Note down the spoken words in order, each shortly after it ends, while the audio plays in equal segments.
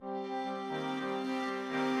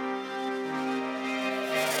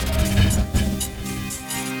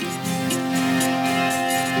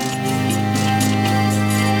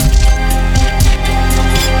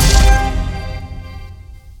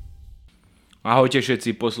Ahojte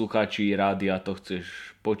všetci poslucháči rádia, to chceš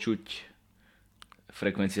počuť.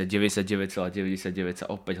 Frekvencia 99,99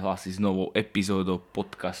 sa opäť hlási s novou epizódou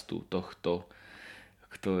podcastu tohto,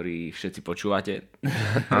 ktorý všetci počúvate.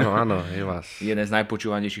 Áno, je vás. Jeden z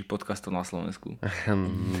najpočúvanejších podcastov na Slovensku.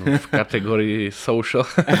 V kategórii social.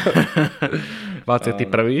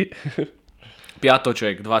 21.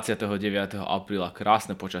 Piatoček 29. apríla,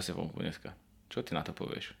 krásne počasie vonku dneska. Čo ty na to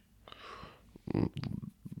povieš?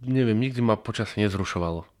 Neviem, nikdy ma počasie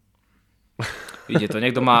nezrušovalo. Ide to,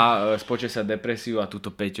 niekto má z počasia depresiu a túto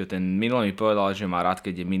Peťo, ten minulý mi povedal, že má rád,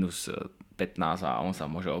 keď je minus 15 a on sa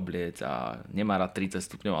môže obliec a nemá rád 30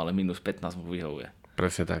 stupňov, ale minus 15 mu vyhovuje.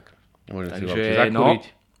 Presne tak. Môžem si Takže zakúriť.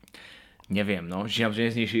 Neviem, že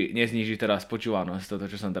nezníži teraz počúvanosť toto,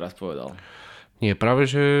 čo som teraz povedal. Nie, práve,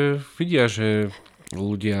 že vidia, že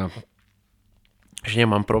ľudia, že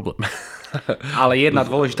nemám problém. Ale jedna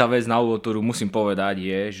dôležitá vec na úvod, ktorú musím povedať,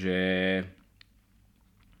 je, že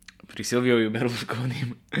pri Silviovi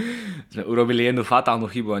Berlusconim sme urobili jednu fatálnu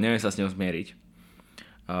chybu a neviem sa s ňou zmieriť.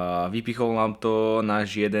 Vypichol nám to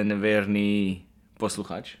náš jeden verný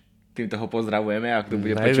posluchač. Týmto ho pozdravujeme, ak to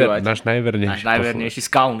bude počúvať. Náš najvernejší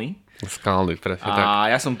Skalny. Skalny, presne tak. A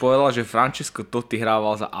ja som povedal, že Francesco Totti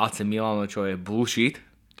hrával za AC Milano, čo je bullshit.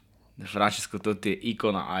 Francesco Totti je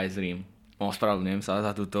ikona AS Rím. Ospravedlňujem sa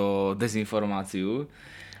za túto dezinformáciu,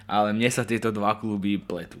 ale mne sa tieto dva kluby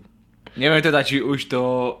pletú. Neviem teda, či už to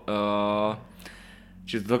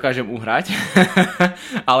či to dokážem uhrať,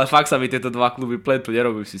 ale fakt sa mi tieto dva kluby pletú,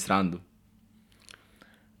 nerobím si srandu.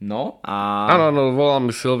 No a... Áno, volal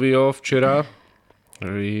mi Silvio včera.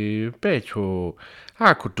 Peťo,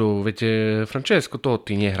 ako to, viete, Francesco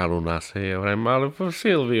Totti nehral u nás, ja hovorím, ale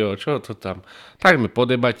Silvio, čo to tam? Tak sme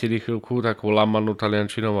podebatili chvíľku, takú lamanú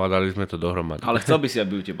taliančinou a dali sme to dohromady. Ale chcel by si,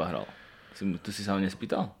 aby u teba hral? Tu si sa ho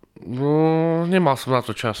nespýtal? No, nemal som na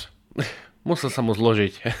to čas. Musel sa mu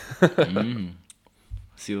zložiť.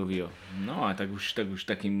 Silvio. No a tak už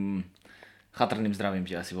takým chatrným zdravím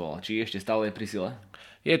ti asi volal. Či ešte stále je pri sile?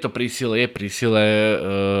 Je pri sile,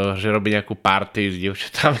 že robí nejakú party s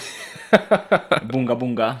dievčatami. Bunga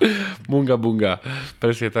bunga. Bunga.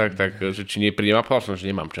 Presne tak, že či neprídem. A povedal som, že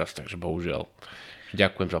nemám čas, takže bohužiaľ.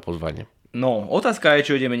 Ďakujem za pozvanie. No, otázka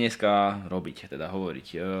je, čo ideme dneska robiť, teda hovoriť.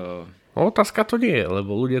 Otázka to nie je,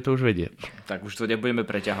 lebo ľudia to už vedia. Tak už to nebudeme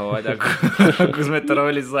preťahovať, ako sme to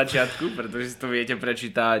robili z začiatku, pretože si to viete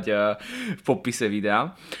prečítať v popise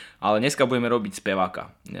videa. Ale dneska budeme robiť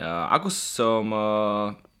speváka.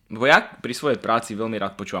 Bo ja pri svojej práci veľmi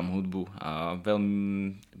rád počúvam hudbu a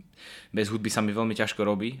bez hudby sa mi veľmi ťažko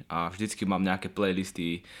robí a vždycky mám nejaké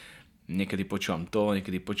playlisty, niekedy počúvam to,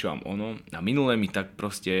 niekedy počúvam ono. A minule mi tak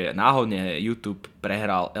proste náhodne YouTube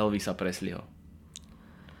prehral Elvisa Presleyho.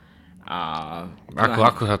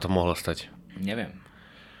 Ako sa to mohlo stať? Neviem.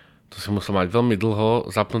 To si musel mať veľmi dlho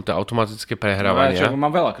zapnuté automatické prehrávania. No,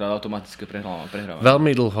 mám veľakrát automatické prehrávania.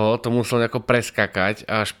 Veľmi dlho to musel nejako preskakať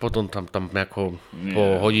a až potom tam nejako po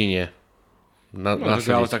hodine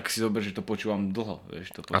ale tak si zober, že to počúvam dlho.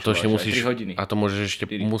 Vieš, to a to ešte musíš, 3 hodiny. A to môžeš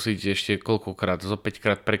ešte koľkokrát, zo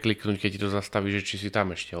 5-krát prekliknúť, keď ti to zastaví, že či si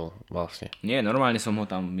tam ešte vlastne. Nie, normálne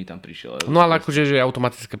mi tam prišiel. No ale akože, že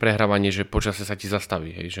automatické prehrávanie, že počasie sa ti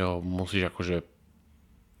zastaví, hej, že ho musíš akože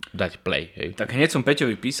dať play, hej. Tak hneď som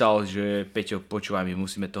Peťovi písal, že Peťo, počúvaj, my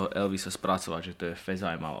musíme toho Elvisa spracovať, že to je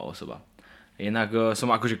zaujímavá osoba. Inak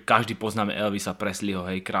som akože každý poznáme Elvisa Presleyho,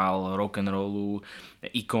 hej, král rock'n'rollu,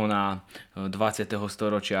 ikona 20.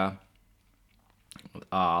 storočia.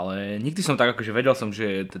 Ale nikdy som tak akože vedel som,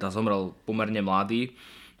 že teda zomrel pomerne mladý,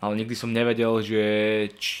 ale nikdy som nevedel, že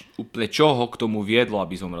úplne čoho k tomu viedlo,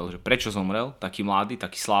 aby zomrel, že prečo zomrel, taký mladý,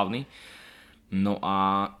 taký slávny. No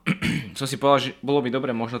a som si povedal, že bolo by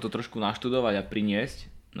dobre možno to trošku naštudovať a priniesť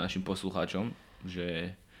našim poslucháčom,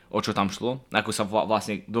 že o čo tam šlo, ako sa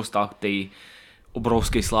vlastne dostal k tej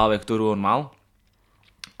obrovskej sláve, ktorú on mal.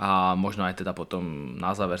 A možno aj teda potom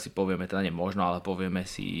na záver si povieme, teda nie možno, ale povieme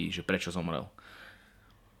si, že prečo zomrel.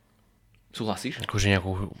 Súhlasíš? Akože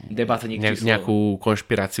nejakú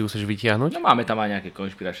konšpiráciu chceš vytiahnuť? No máme tam aj nejaké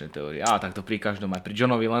konšpiračné teórie. Tak to pri každom, aj pri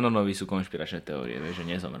Johnovi Lennonovi sú konšpiračné teórie, vieš,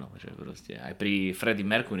 že nezomrel. Že proste, aj pri Freddie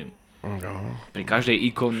Mercury. No. Pri každej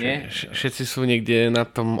ikone. Všetci sú niekde na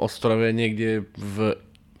tom ostrove, niekde v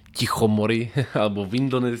Tichomori, alebo v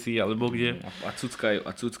Indonézii, alebo kde. A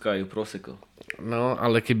cuckajú Prosecco. No,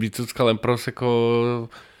 ale keby cuckal len Prosecco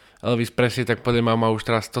Elvis Presley, tak podľa má už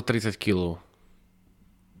teraz 130 kg.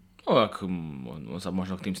 No, on sa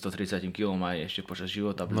možno k tým 130 kg aj ešte počas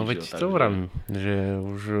života blížil. No veď to vravím, že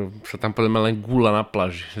už sa tam podľa mňa len gúla na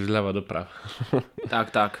pláži, zľava doprava.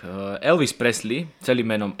 Tak. Elvis Presley,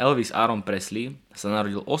 celým menom Elvis Aaron Presley, sa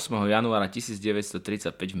narodil 8. januára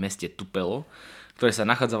 1935 v meste Tupelo, ktoré sa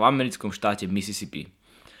nachádza v americkom štáte Mississippi.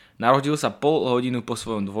 Narodil sa pol hodinu po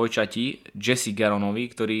svojom dvojčati Jesse Garonovi,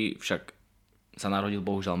 ktorý však sa narodil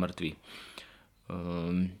bohužiaľ mŕtvý.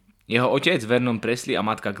 Jeho otec Vernon Presley a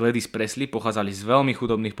matka Gladys Presley pochádzali z veľmi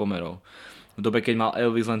chudobných pomerov. V dobe, keď mal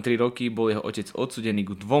Elvis len 3 roky, bol jeho otec odsudený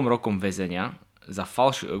k 2 rokom väzenia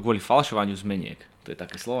kvôli falšovaniu zmeniek. To je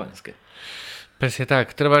také slovenské. Presne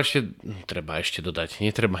tak, netreba ešte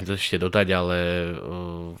dodať, ale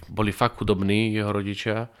boli fakt chudobní jeho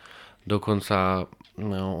rodičia. Dokonca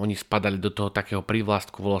oni spadali do toho takého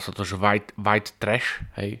prívlastku, volalo sa to, že white trash,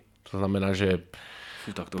 hej? To znamená, že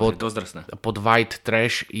Tak to už je dosť drsné. Pod white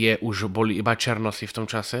trash už boli iba černosy v tom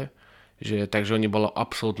čase, takže oni bola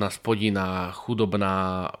absolútna spodina,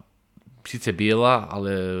 chudobná, síce biela,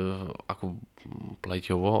 ale ako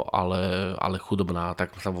pleťovo, ale chudobná,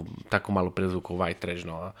 takú malú prezvuku white trash.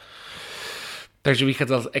 No. Takže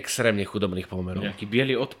vychádzal z extrémne chudobných pomerov. Nejaký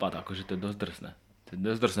biely odpad, akože to je dosť drsné. To je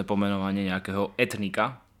dosť drsné pomenovanie nejakého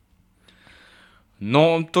etnika.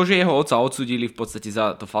 No, to, že jeho otca odsúdili v podstate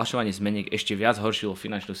za to falšovanie zmeniek, ešte viac horšilo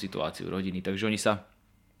finančnú situáciu rodiny. Takže oni sa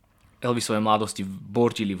Elvisovej mladosti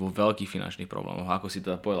bortili vo veľkých finančných problémoch. Ako si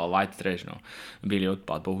teda povedal, white trash, no. Bielý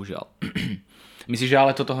odpad, bohužiaľ. Myslíš, že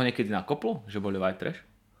ale toto ho niekedy nakoplo? Že boli white trash?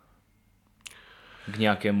 K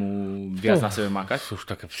nejakému viac na sebe makať? Sú už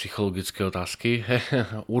také psychologické otázky.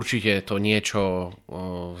 Určite to niečo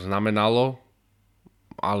znamenalo,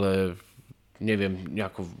 ale neviem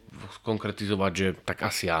nejako konkretizovať, že tak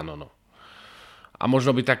asi áno. No. A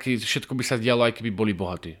možno by všetko by sa dialo, aj keby boli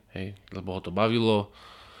bohatí. Hej? Lebo ho to bavilo.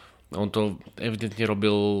 On to evidentne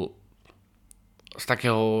robil z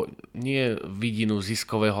takého, nie vidinu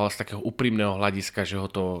ziskového, ale z takého úprimného hľadiska, že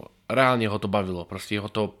reálne ho to bavilo. Proste ho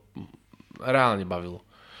to reálne bavilo.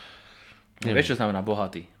 Vieš, čo znamená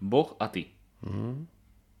bohatý? Boh a ty.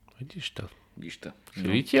 Vidíš to.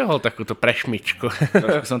 No. Vytiahol takúto prešmičku.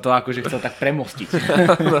 Trošku som to akože chcel tak premostiť.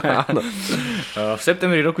 Áno. V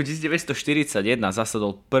septembri roku 1941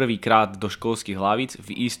 zasadol prvýkrát do školských hlavíc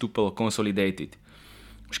v East Tupelo Consolidated.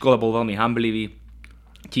 V škole bol veľmi hanblivý,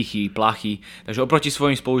 tichý, plachý, takže oproti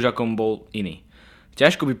svojim spolužiakom bol iný.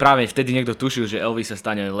 Ťažko by práve vtedy niekto tušil, že Elvis sa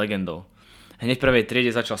stane legendou. Hneď v prvej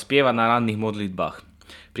triede začal spievať na ranných modlitbách.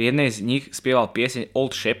 Pri jednej z nich spieval pieseň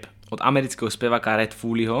Old Shep od amerického speváka Red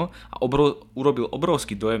Fooleyho a urobil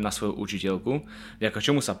obrovský dojem na svoju učiteľku, vďaka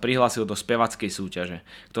čomu sa prihlásil do spevackej súťaže,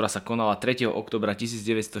 ktorá sa konala 3. oktobra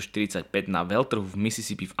 1945 na veľtrhu v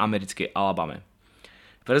Mississippi v americkej Alabame.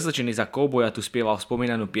 Prezlečený za kouboja tu spieval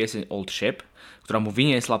spomínanú pieseň Old Shep, ktorá mu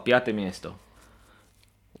vyniesla 5. miesto.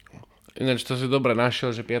 Ináč to si dobre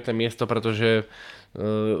našiel, že 5. miesto, pretože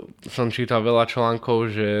som čítal veľa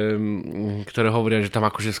článkov, ktoré hovoria, že tam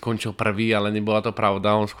akože skončil prvý, ale nebola to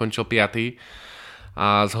pravda, on skončil 5.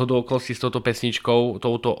 A z hodou okolností s touto pesničkou,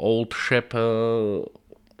 touto Old Shep,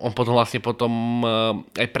 on potom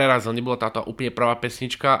aj prerazil, nebola táto úplne prvá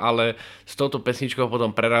pesnička, ale s touto pesničkou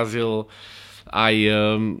potom prerazil aj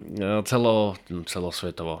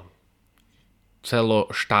celosvetovo.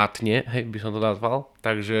 Celoštátne, hej, by som to nazval.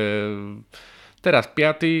 Takže teraz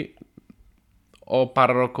 5. o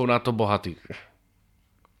pár rokov na to bohatý.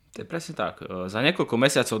 To je presne tak. Za niekoľko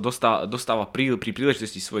mesiacov dostáva pri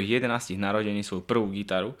príležitosti svojich 11 narodení svoju prvú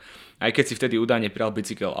gitaru, aj keď si vtedy údajne prijal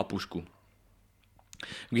bicykel a pušku.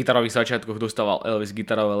 V gitarových začiatkoch dostával Elvis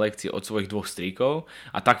gitarové lekcie od svojich 2 strýkov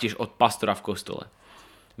a taktiež od pastora v kostole.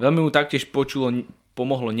 Veľmi mu taktiež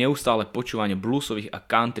pomohlo neustále počúvanie bluesových a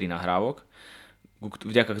country nahrávok,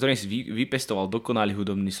 vďaka ktorým si vypestoval dokonalý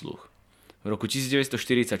hudobný sluch. V roku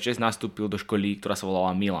 1946 nastúpil do školy, ktorá sa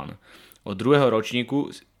volala Milan. Od 2. ročníku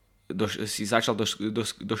si začal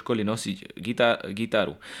do školy nosiť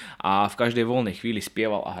gitaru a v každej voľnej chvíli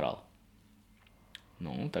spieval a hral.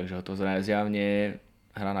 No, takže ho to zjavne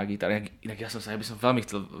hrá na gitare. Inak ja by som veľmi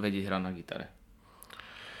chcel vedieť hrať na gitare.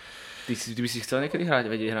 Ty by si chcel niekedy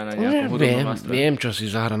vedieť hrať na nejakom hudobnom nástroji? Viem, čo si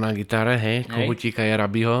zahra na gitare, hej? Kohutíka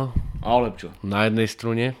Jarabiho. Ale čo? Na jednej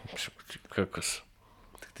strune. Kokos.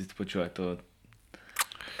 Ty počúvaj,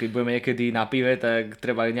 keď budeme niekedy na pive, tak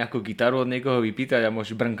treba nejakú gitaru od niekoho vypýtať a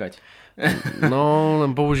môžeš brnkať. No,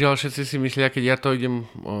 len bohužiaľ všetci si myslia, keď ja to idem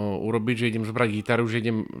urobiť, že idem zobrať gitaru,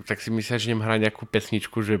 tak si myslia, že idem hrať nejakú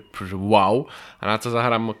pesničku, že wow. A na to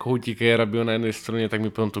zahrám Kohutíka Jarabiho na jednej strune, tak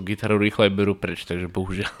mi potom tú gitaru rýchle berú preč, takže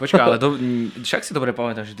bohužiaľ. Počkaj, ale však si dobre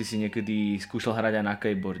pamätám, že ty si niekedy skúšal hrať aj na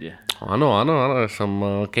keyboarde. Áno, ja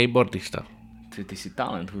som keyboardista. Ty si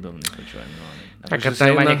talent hudobný, počúvaj, Milane. Taká Akože si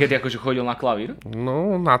tajná- niekedy akože chodil na klavír?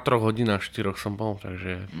 No, na 3 hodinách, 4 som bol,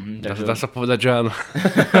 takže takže- dá sa povedať, že áno.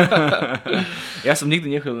 Ja som nikdy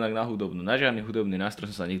nechodil na hudobnú. Na žiadny hudobný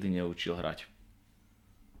nástroj som sa nikdy neučil hrať.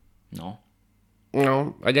 No.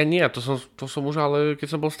 No, a ja nie, to som už, ale keď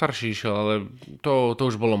som bol starší išiel, ale to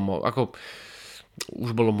už bolo,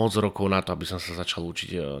 už bolo moc rokov na to, aby som sa začal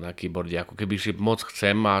učiť na keyboarde. Ako keby si moc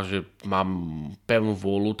chcem a že mám pevnú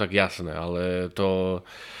vôľu, tak jasné, ale to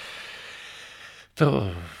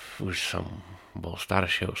už som bol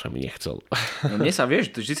starší, už sa mi nechcel. No mne sa,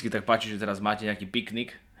 vieš, to vždycky tak páči, že teraz máte nejaký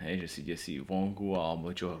piknik, hej, že si ide si vonku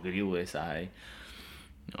alebo čo, grilluje sa, hej.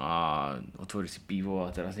 A otvorí si pivo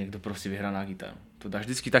a teraz niekto proste vyhrá na gitaru. To dá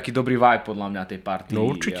vždycky taký dobrý vibe podľa mňa tej party. No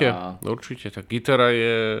určite, tá gitara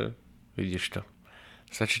je, vidíš to.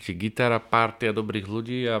 Stačí ti gitara, partia dobrých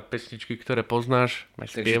ľudí a pesničky, ktoré poznáš,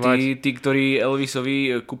 máš Takže spievať. tí, ktorí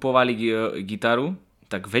Elvisovi kupovali gitaru,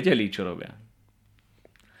 tak vedeli, čo robia.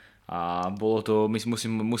 A bolo to,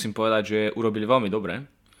 musím povedať, že urobili veľmi dobre,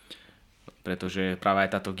 pretože práve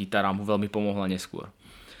aj táto gitara mu veľmi pomohla neskôr.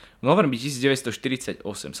 V novembri 1948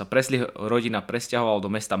 sa Presley rodina presťahovala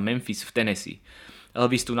do mesta Memphis v Tennessee.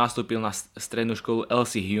 Elvis tu nastúpil na strednú školu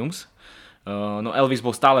Elsie Humes. No Elvis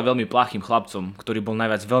bol stále veľmi pláchym chlapcom, ktorý bol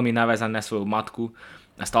veľmi naviazaný na svoju matku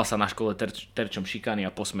a stal sa na škole terčom šikany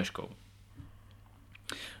a posmeškov.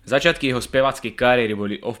 Začiatky jeho speváckej kariéry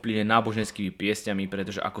boli ovplyvnené náboženskými piesňami,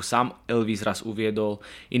 pretože ako sám Elvis raz uviedol,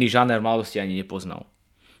 iný žáner mladosti ani nepoznal.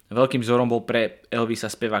 Veľkým vzorom bol pre Elvisa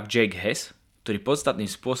spevák Jake Hess, ktorý podstatným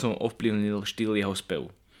spôsobom ovplyvnil štýl jeho spevu.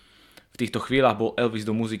 V týchto chvíľach bol Elvis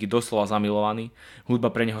do muziky doslova zamilovaný,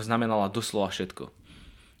 hudba pre neho znamenala doslova všetko.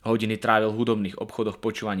 Hodiny trávil v hudobných obchodoch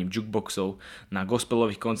počúvaním jukeboxov, na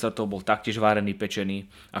gospelových koncertoch bol taktiež várený pečený,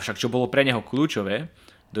 avšak čo bolo pre neho kľúčové,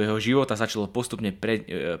 do jeho života začalo postupne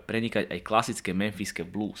prenikať aj klasické memphiské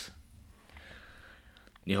blues.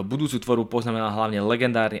 Jeho budúcu tvorbu poznamenal hlavne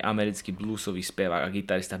legendárny americký bluesový spevák a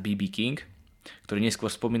gitarista B.B. King, ktorý neskôr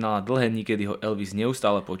spomínal na dlhé dni, kedy ho Elvis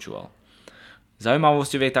neustále počúval.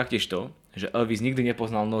 Zaujímavosťou je taktiež to, že Elvis nikdy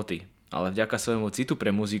nepoznal noty, ale vďaka svojmu citu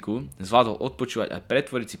pre muziku zvládol odpočúvať a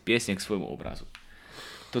pretvoriť si piesne k svojmu obrazu.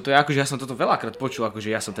 Toto je akože, ja som toto veľakrát počul, akože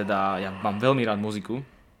ja mám veľmi rád muziku,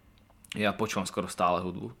 ja počúvam skoro stále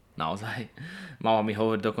hudbu, naozaj. Mama mi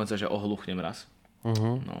hovorí dokonca, že ohluchnem raz.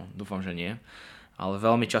 No, dúfam, že nie. Ale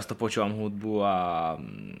veľmi často počúvam hudbu a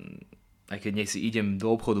aj keď si idem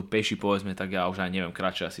do obchodu peši, povedzme, tak ja už aj neviem,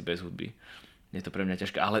 kratšie asi bez hudby. Je to pre mňa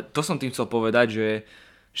ťažké. Ale to som tým chcel povedať,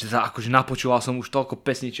 že akože napočúval som už toľko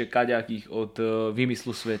pesničiek kaďakých od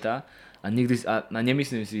vymyslu sveta a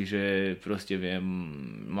nemyslím si, že proste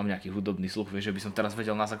mám nejaký hudobný sluch, vieš, že by som teraz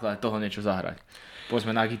vedel na základe toho niečo zahrať.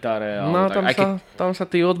 Povedzme na gitare. No tam sa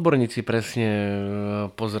tí odborníci presne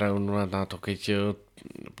pozerajú na to, keď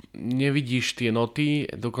nevidíš tie noty,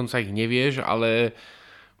 dokonca ich nevieš, ale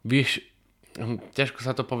vieš, ťažko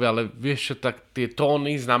sa to povie, ale vieš, čo tak tie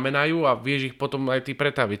tóny znamenajú a vieš ich potom aj ty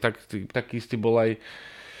pretaviť. Taký istý bol aj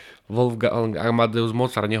Wolfgang Amadeus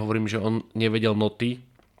Mozart. Nehovorím, že on nevedel noty,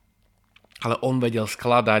 ale on vedel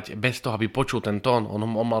skladať bez toho, aby počul ten tón. On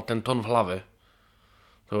mal ten tón v hlave.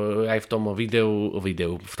 To aj v tom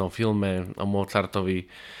v tom filme o Mozartovi,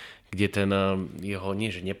 kde ten jeho, nie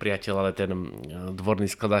že nepriateľ, ale ten dvorný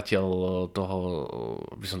skladateľ toho,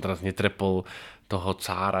 by som teraz netrepol, toho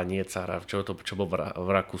čo bol v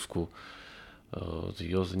Rakúsku.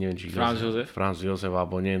 Neviem, či Franz Josef,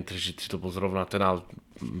 alebo neviem, či to bol zrovna ten, ale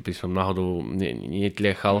by som náhodou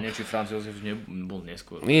netliechal. Nie, či Franz Josef bol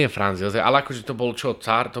neskôr. Nie Franz Josef, ale akože to bol čo,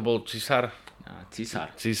 to bol cisár?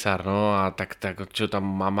 Cisár, no a tak čo tam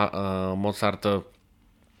Mozart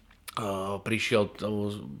prišiel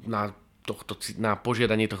na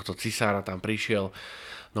požiadanie tohto cisára tam prišiel.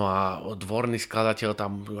 No a dvorný skladateľ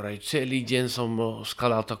tam celý deň som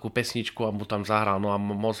skladal takú pesničku a mu tam zahral. No a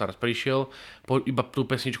Mozart prišiel, iba tú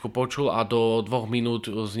pesničku počul a do 2 minút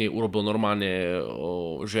z nej urobil normálne,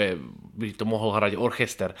 že by to mohol hrať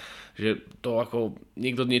orchester. Že to ako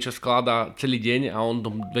niekto niečo skladá celý deň a on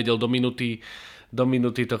vedel do minúty to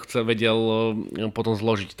vedel potom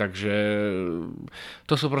zložiť. Takže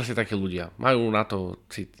to sú proste takí ľudia. Majú na to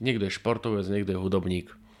cit. Niekto je športovec, niekto je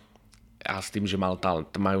hudobník. A s tým, že majú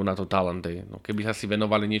na to talent. No, keby sa si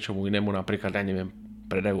venovali niečomu inému, napríklad, ja neviem,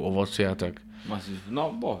 predajú ovocia, tak...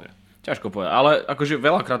 No, bohe. Ťažko povedať. Ale akože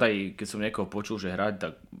veľakrát aj, keď som niekoho počul, že hrať,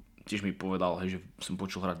 tak tiež mi povedal, hej, že som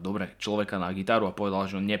počul hrať dobre človeka na gitaru a povedal,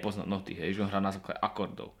 že on nepozná noty, hej, že on hrá na základe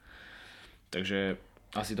akordov. Takže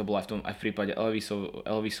asi to bolo aj v prípade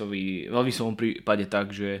Elvisovom prípade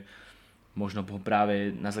tak, že možno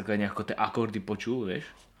práve na základe nejakého tie akordy počul, vieš,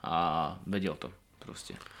 a vedel to.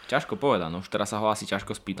 Proste. Ťažko povedať, no už teraz sa ho asi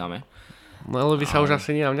ťažko spýtame. No ale vy sa už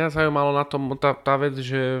asi nie. Mňa zaujímalo na tom tá vec,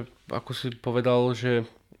 že ako si povedal, že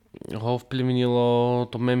ho vplyvnilo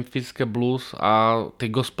to memphiské blues a tie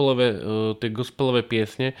gospelové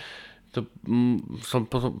piesne. To, som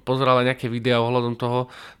pozeral nejaké videá ohľadom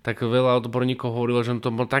toho, tak veľa odborníkov hovorilo, že on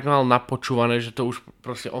to bol tak mal napočúvané, že to už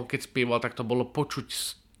proste on keď spieval, tak to bolo počuť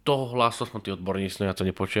z toho hlasu, som tí odborníci, no ja to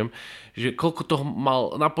nepočujem, že koľko toho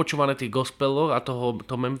mal napočúvané tých gospelov a toho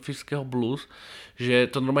memphiského blues, že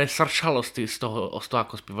to normálne sršalo z toho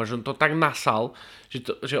ako spieva, že on to tak nasal,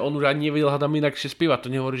 že on už ani nevedel hádam inakšie spievať, to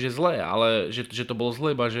nehovorí, že zlé, ale že to bolo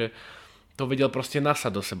zlé, iba že to vedel proste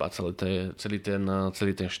nasať do seba celý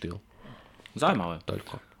ten štýl. Zaujímavé.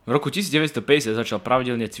 Toľko. V roku 1950 začal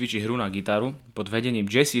pravidelne cvičiť hru na gitaru pod vedením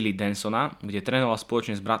Jesse Lee Dansona, kde trénoval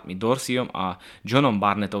spoločne s bratmi Dorseyom a Johnom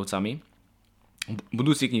Barnettovcami,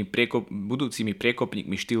 budúcimi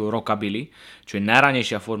priekopníkmi štýlu rockabilly, čo je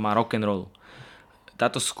najranejšia forma rock'n'rollu.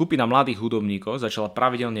 Táto skupina mladých hudobníkov začala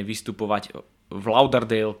pravidelne vystupovať v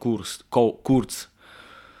Lauderdale Courts.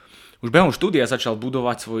 Už behom štúdia začal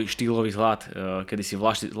budovať svoj štýlový vzhľad, kedy si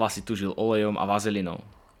vlasy tužil olejom a vazelinou.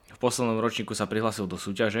 V poslednom ročníku sa prihlásil do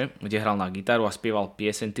súťaže, kde hral na gitaru a spieval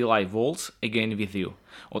pieseň Till I Waltz Again With You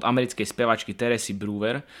od americkej spevačky Teresy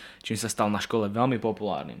Brewer, čím sa stal na škole veľmi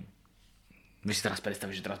populárnym. Vy si teraz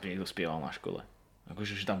predstavíš, že teraz by niekto spieval na škole.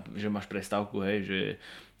 Akože, že máš prestávku, hej, že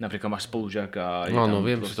napríklad máš spolužiaka a je tam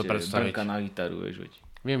viem si to predstaviť. brnka na gitaru, vieš, veď.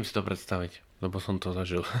 Viem si to predstaviť, lebo som to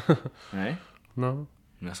zažil. Hej? No.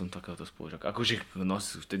 Ja som takéhoto spolužiaka. Akože,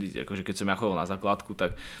 vtedy, keď som ja chodil na základku,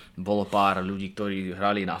 tak bolo pár ľudí, ktorí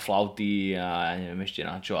hrali na flauty a ja neviem ešte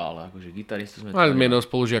na čo, ale akože gitaristu sme... Ale meno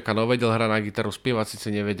spolužiaka, no vedel hrať na gitaru, spievať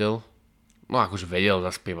síce nevedel. No akože vedel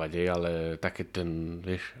zaspievať, ale také ten,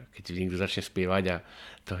 vieš, keď niekto začne spievať a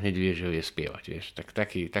to hneď vie, že vie spievať, vieš, tak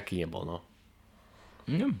taký nebol, no.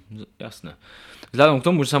 Jasné. Vzhľadom k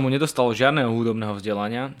tomu, že sa mu nedostalo žiadneho hudobného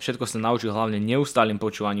vzdelania, všetko sa naučil hlavne neustálym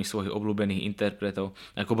počúvaním svojich obľúbených interpretov,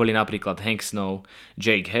 ako boli napríklad Hank Snow,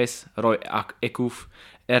 Jake Hess, Roy Acuff,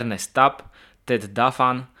 Ernest Tubb, Ted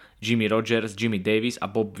Duffan, Jimmy Rogers, Jimmy Davis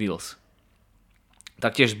a Bob Wills.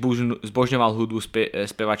 Taktiež zbožňoval hudbu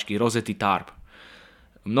spevačky Rosetta Tharpe.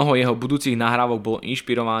 Mnoho jeho budúcich nahrávok bolo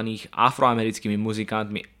inšpirovaných afroamerickými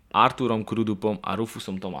muzikantmi Arthurom Crudupom a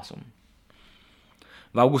Rufusom Thomasom.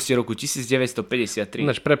 V auguste roku 1953...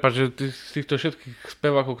 Prepáč, že z týchto všetkých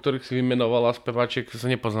spevákov, ktorých si vymenovala, speváčiek,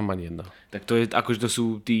 sa nepoznám ani jedna. Tak to je, akože to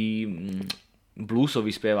sú tí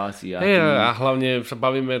bluesoví speváci. A hlavne sa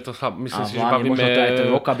bavíme, myslím si, že bavíme možno to aj ten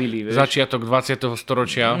rockabilly, vieš. Začiatok 20.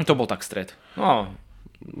 storočia. To bol tak stred. No,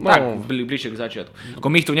 tak bližšie k začiatku.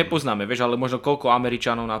 Ako my ich tu nepoznáme, vieš, ale možno koľko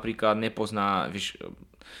Američanov napríklad nepozná, vieš,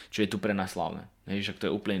 čo je tu pre nás slavné. Vieš, to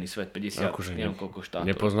je úplne iný svet, 50, akože neviem koľko štátov.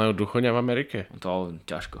 Nepoznajú Duchoňa v Amerike? To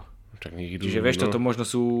ťažko. Tak čiže vieš, toto možno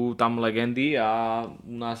sú tam legendy a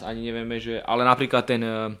u nás ani nevieme, že... Ale napríklad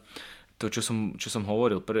to, čo som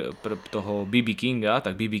hovoril, toho B.B. Kinga,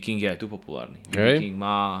 tak B.B. King je aj tu populárny. B.B. King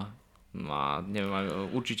má neviem,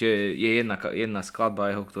 určite je jedna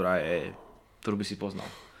skladba jeho, ktorú by si poznal.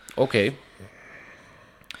 OK.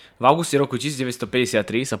 V auguste roku 1953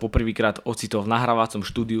 sa poprvýkrát ocitol v nahrávacom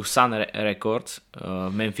štúdiu Sun Records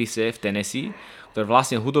v Memphise v Tennessee, ktorý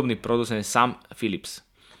vlastnil hudobný producent Sam Phillips.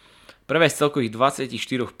 Prvé z celkových 24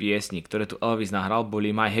 piesní, ktoré tu Elvis nahral,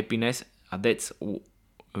 boli My Happiness a That's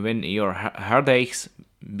When Your Heartaches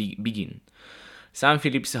Begin. Sam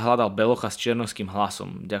Phillips hľadal belocha s černovským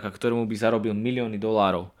hlasom, vďaka ktorému by zarobil milióny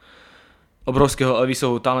dolárov. Obrovského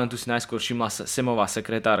Elvisovho talentu si najskôr všimla Samová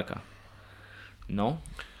sekretárka. No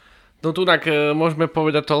tu tak môžeme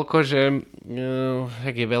povedať toľko, že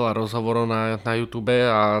je veľa rozhovorov na YouTube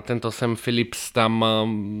a tento Sam Phillips tam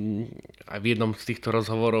aj v jednom z týchto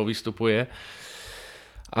rozhovorov vystupuje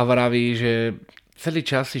a vraví, že celý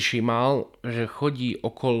čas si všímal, že chodí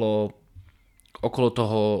okolo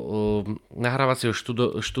toho nahrávacieho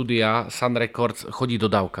štúdia Sun Records chodí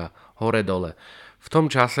dodávka, hore-dole. V tom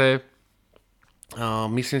čase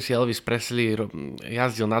myslím si Elvis Presley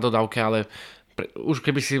jazdil na dodávke, ale už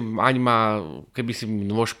keby si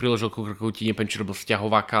nôž priložil ku krku, ti neviem, či robil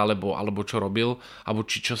sťahováka, alebo čo robil, alebo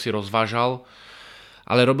čo si rozvážal,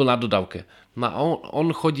 ale robil na dodávke. No a on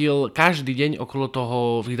chodil každý deň okolo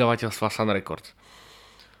toho vydavateľstva Sun Records.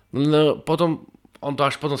 No, on to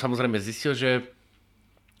až potom samozrejme zistil, že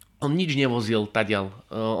on nič nevozil tadiaľ.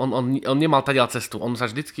 On nemal tadiaľ cestu. On sa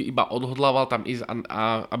vždycky iba odhodlával tam ísť,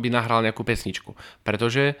 aby nahral nejakú pesničku.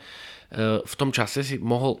 Pretože v tom čase si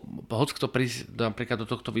mohol hockto prísť napríklad do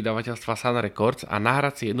tohto vydavateľstva Sun Records a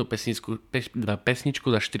nahrať si jednu pesničku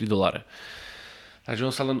za $4. Takže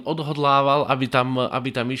on sa len odhodlával, aby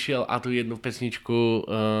tam išiel a tú jednu pesničku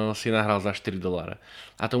si nahral za $4.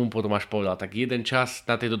 A tomu potom až povedal, tak jeden čas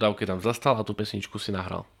na tej dodávke tam zastal a tú pesničku si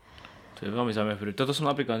nahral. To je veľmi zaujímavé. Toto som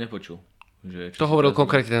napríklad nepočul. Že, to hovoril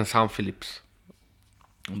konkrétne ten Sam Phillips.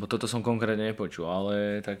 Bo toto som konkrétne nepočul,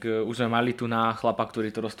 ale tak už sme mali tu na chlapa,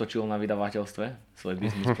 ktorý to roztočil na vydavateľstve, svoj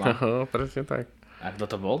biznis plán. Presne tak. A kto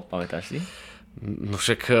to bol? Pamätáš si? No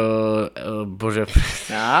však, bože.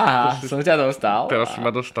 Aha, som ťa dostal. Teraz si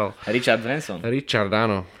ma dostal. Richard Branson. Richard,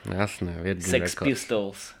 áno, jasné. Sex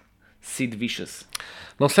Pistols. Sid Vicious.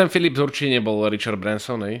 No Sam Phillips určite nebol Richard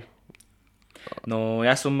Branson, hej? No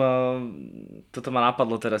ja som, toto ma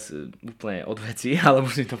napadlo teraz úplne od veci, ale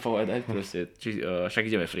musím to povedať, proste, však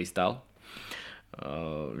ideme freestyle.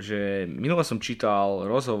 Že minule som čítal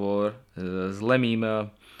rozhovor s Lemmy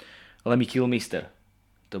Kilmister.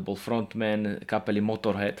 To bol frontman kapely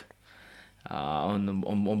Motorhead. A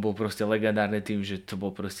on bol proste legendárny tým, že to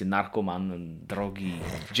bol proste narkoman, drogy,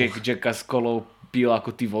 Jacka s kolou pil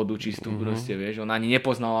ako ty vodu čistú, proste, vieš. On ani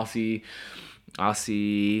nepoznal asi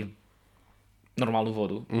normálnu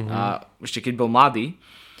vodu. A ešte keď bol mladý,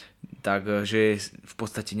 takže v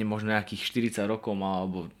podstate možno nejakých 40 rokov mal,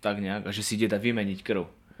 alebo tak nejak, a že si ide dať vymeniť krv.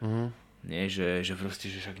 Nie, že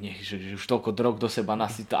proste, že však že už toľko drog do seba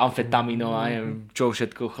nasyta, amfetamínov a neviem, čo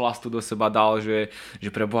všetko chlastu do seba dal, že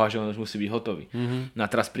pre Boha, že on už musí byť hotový. No a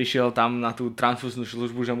teraz prišiel tam na tú transfúznú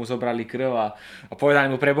službu, že mu zobrali krv a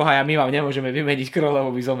povedali mu, pre Boha, my vám nemôžeme vymeniť krv,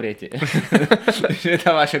 lebo vy zomriete. Že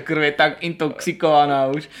tá vaša krv je tak intoxikovaná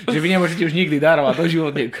už, že vy nemôžete už nikdy darovať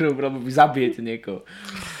doživotne krv, lebo vy zabijete niekoho.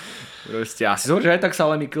 Proste asi že aj tak sa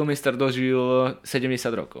Lemmy Kilmister dožil 70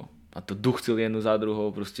 rokov. A to duchcil jednu za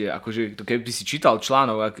druhou, proste akože keby si čítal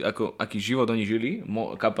článok, aký život oni žili,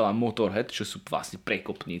 kapela Motorhead, čo sú vlastne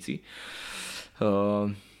prekopníci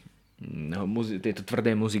tejto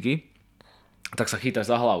tvrdej muziky, tak sa chytáš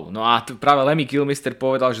za hlavu. No a práve Lemmy Kilmister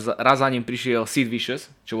povedal, že raz za ním prišiel Sid Vicious,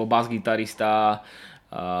 čo bol bas-gitarista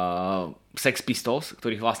Sex Pistols,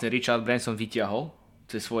 ktorých vlastne Richard Branson vyťahol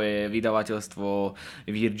cez svoje vydavateľstvo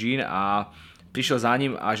Virgin a prišiel za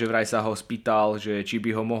ním a že vraj sa ho spýtal, že či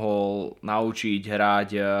by ho mohol naučiť hrať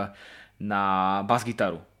na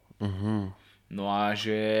bas-gitaru. No a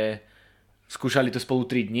že skúšali to spolu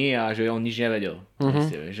 3 dní a že on nič nevedel.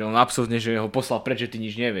 Že on absolútne, že ho poslal preč, že ty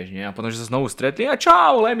nič nevieš. Nie? A potom, že sa znovu stretli a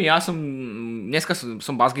čau Lemmy, dneska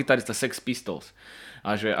som bas-gitarista Sex Pistols.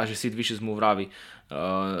 A že Sid Vicious mu vraví,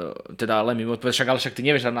 teda Lemmy mu odpovedal, ale však ty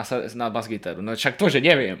nevieš na bas-gitaru. No však to, že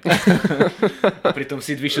neviem. A pritom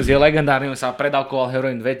Sid Vicious je legendárny, on sa predávkoval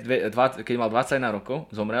heroín, keď mal 21 rokov,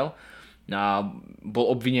 zomrel a bol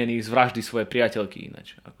obvinený z vraždy svojej priateľky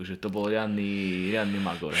ináč. Akože to bol riadny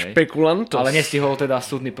magor, hej. Špekulant. Ale nestihol teda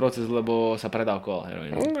súdny proces, lebo sa predávkoval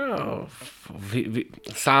heroín. No,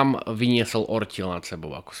 sám vyniesol ortil nad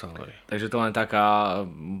sebou, ako sa hovorí. Takže to len taká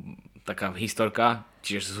historka,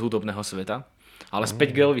 tiež z hudobného sveta. Ale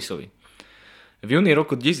späť k Elvisovi. V júni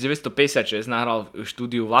roku 1956 nahral v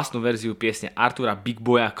štúdiu vlastnú verziu piesne Artura Big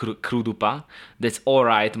Boya Crudupa That's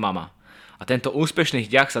Alright Mama. A tento úspešný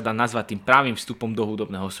ďah sa dá nazvať tým právým vstupom do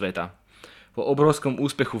hudobného sveta. Po obrovskom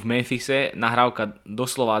úspechu v Memphise nahrávka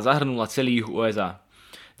doslova zahrnula celý juh USA.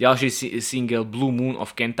 Ďalší single Blue Moon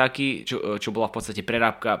of Kentucky, čo bola v podstate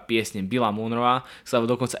prerábka piesne Billa Monroea, slavil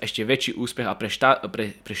dokonca ešte väčší úspech a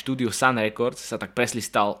pre štúdio Sun Records sa tak presli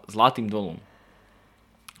stal zlatým dolom.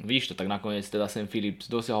 Vidíš to, tak nakoniec teda Sam Phillips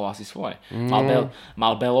dosiahol asi svoje.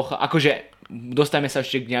 Mal Belocha, akože dostajme sa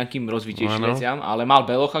ešte k nejakým rozvitejším veciam, ale mal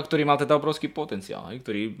Belocha, ktorý mal teda obrovský potenciál,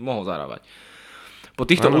 ktorý mohol zarábať. Po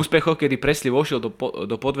týchto úspechoch, kedy Presley vošiel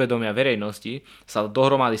do podvedomia verejnosti, sa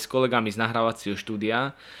dohromady s kolegami z nahrávacieho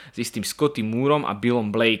štúdia, s istým Scotty Moorom a Billom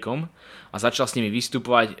Blakeom a začal s nimi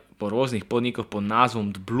vystupovať po rôznych podnikoch pod názvom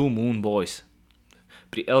The Blue Moon Boys.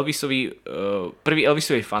 Prví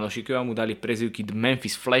Elvisovi fanúšikovia mu dali prezývky The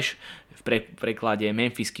Memphis Flash, v preklade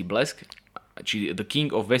Memphiský blesk, či The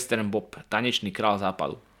King of Western Bop, tanečný král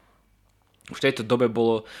západu. Už v tejto dobe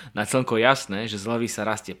bolo na celko jasné, že z Elvisa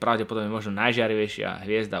rastie pravdepodobne možno najžiarivejšia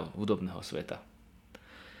hviezda hudobného sveta.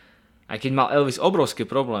 Aj keď mal Elvis obrovské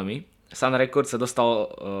problémy, Sun Records sa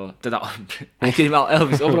dostal, aj keď mal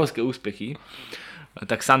Elvis obrovské úspechy,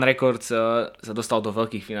 tak Sun Records sa dostal do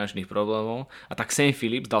veľkých finančných problémov a tak Sam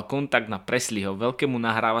Phillips dal kontakt na Presleyho veľkému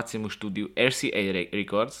nahrávaciemu štúdiu RCA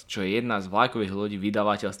Records, čo je jedna z vlajkových lodí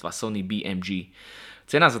vydavateľstva Sony BMG.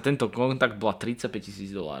 Cena za tento kontakt bola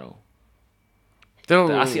 $35,000.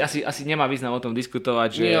 Asi nemá význam o tom diskutovať,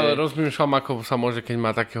 že... Nie, ale rozmýšľam, ako sa môže, keď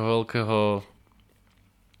má takého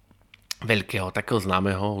takého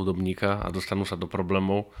známeho hudobníka a dostanú sa do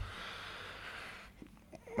problémov.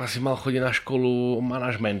 asi mal chodiť na školu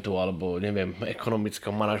manažmentu, alebo neviem,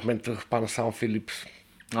 ekonomického manažmentu, pán Sam Phillips.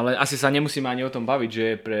 Ale asi sa nemusíme ani o tom baviť,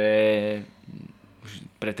 že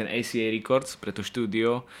pre ten ACA Records, pre to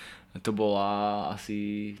štúdio, to bola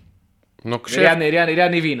asi No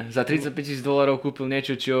riadny win. Za $35,000 kúpil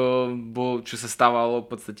niečo, čo sa stávalo v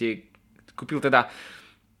podstate,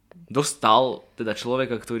 dostal teda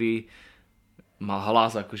človeka, ktorý mal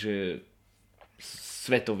hlas akože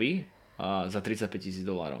svetový a za $35,000.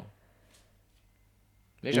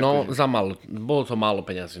 Vieš, no, akože... za málo. Bolo to málo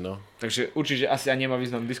peňazí, no. Takže určite asi ani nemá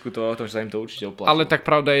význam diskutovať o tom, že sa im to určite oplatí. Ale tak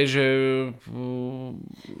pravda je, že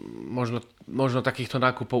možno takýchto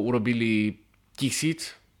nákupov urobili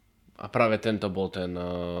 1000 a práve tento bol ten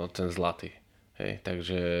zlatý. Hej,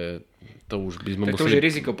 takže to už by sme tak museli... to už je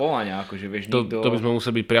riziko povolania, akože vieš, nikto... To by sme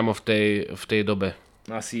museli byť priamo v tej dobe.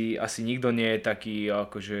 Asi nikto nie je taký,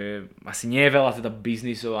 akože... Asi nie je veľa teda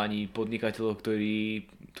biznisov ani podnikateľov,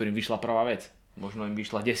 ktorým vyšla prvá vec. Možno im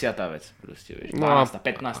vyšla 10. vec, proste, vieš, 12.,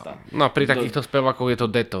 15. No a pri takýchto spevákoch je to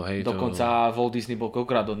deto, hej. Dokonca Walt Disney bol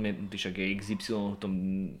koľkokrát odmietnutý, však je XY v tom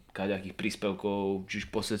kaďakých príspevkov, čiže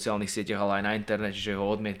po sociálnych sieťach, ale aj na internete, že ho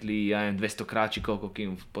odmietli, ja neviem, 200 krát, či koľko,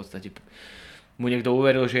 kým v podstate mu niekto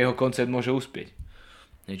uveril, že jeho koncept môže uspieť.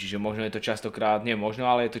 Čiže možno je to častokrát, nie možno,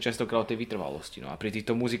 ale je to častokrát o tej vytrvalosti. No a pri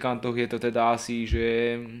týchto muzikantoch je to teda asi,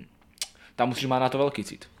 že tam musíš mať na to veľký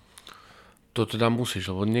cit. To teda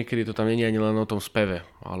musíš, lebo niekedy to tam nie je ani len o tom speve,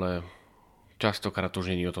 ale častokrát to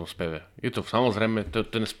už nie je o tom speve. Je to samozrejme,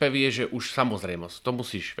 ten spev je, že už samozrejmosť, to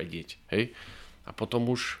musíš vedieť, hej? A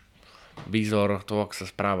potom už výzor, to, ak sa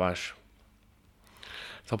správaš,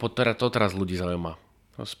 to teraz ľudí zaujíma.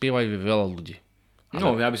 Spievajú veľa ľudí. Ale...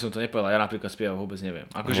 No, ja by som to nepovedal, ja napríklad spievam vôbec neviem.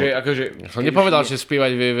 Ja som nepovedal, že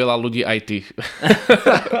spievať vie veľa ľudí aj ty.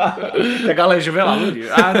 Tak ale, že veľa ľudí.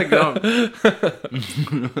 Tak no.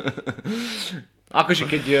 Akože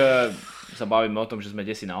keď sa bavíme o tom, že sme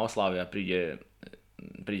desi na oslave a príde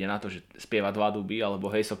na to, že spieva dva duby, alebo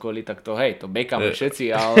hej sokoli, tak to bekáme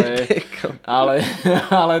všetci,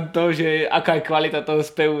 ale to, že aká je kvalita toho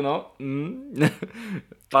spevu, no.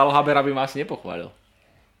 Pálo Habera by ma asi nepochválil.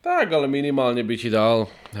 Tak, ale minimálne by ti dal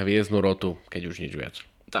hviezdnu rotu, keď už nič viac.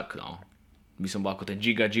 Tak no, by som bol ako ten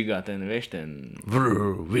Giga, ten, vieš, ten...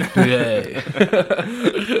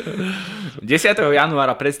 10.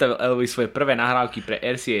 januára predstavil Elvis svoje prvé nahrávky pre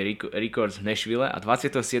RCA Records v Nashville a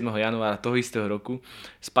 27. januára toho istého roku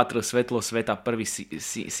spatril svetlo sveta prvý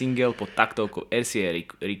single pod taktovkou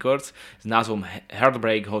RCA Records s názvom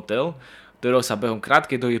Heartbreak Hotel, ktorého sa behom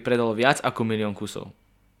krátkej doby predalo viac ako 1 000 000 kusov.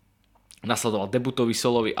 Nasledoval debutový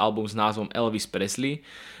solový album s názvom Elvis Presley,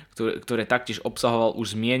 ktoré taktiež obsahoval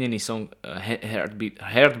už zmienený song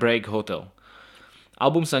Heartbreak Hotel.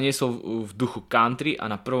 Album sa niesol v duchu country a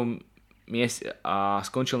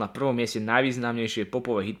skončil na prvom mieste najvýznamnejšej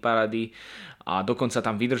popovej hitparády a dokonca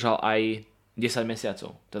tam vydržal aj 10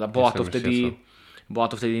 mesiacov. Teda bola to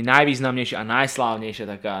vtedy najvýznamnejšia a najslávnejšia,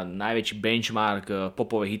 taká najväčší benchmark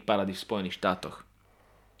popovej hitparády v Spojených štátoch.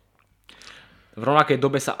 V rovnakej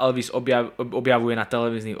dobe sa Elvis objavuje na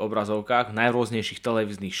televíznych obrazovkách najrôznejších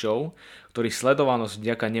televíznych show, ktorých sledovanosť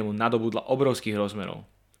vďaka nemu nadobudla obrovských rozmerov.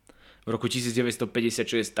 V roku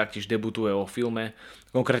 1956 taktiež debutuje vo filme,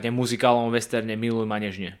 konkrétne muzikálnom westerne Miluj ma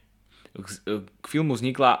nežne. K filmu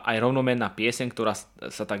vznikla aj rovnomenná pieseň, ktorá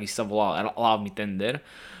sa takisto volá Love Me Tender,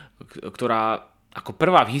 ktorá ako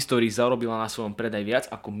prvá v histórii zarobila na svojom predaj viac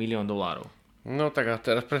ako $1 000 000. No tak a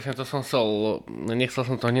teraz presne to som nechcel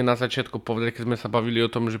som to hneď na začiatku povedať, keď sme sa bavili o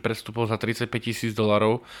tom, že prestupol za $35,000,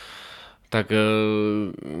 tak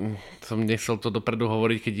som nechcel to dopredu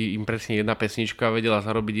hovoriť, keď im presne jedna pesnička vedela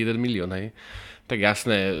zarobiť 1 milión, hej. Tak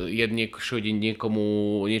jasné, niečo ide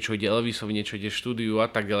niekomu, niečo ide Elvisovi, niečo ide štúdiu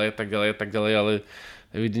a tak ďalej, ale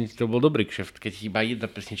evidentne to bol dobrý kšeft, keď iba jedna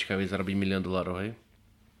pesnička vie zarobiť $1 000 000, hej.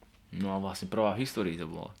 No a vlastne prvá v histórii to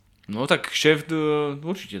bola. No tak kšeft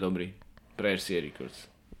určite dobrý. Pre RCA Records.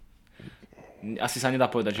 Asi sa nedá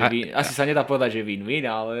povedať, že win-win,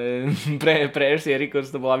 ale pre RCA Records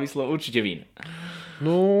to bola vyslo určite win.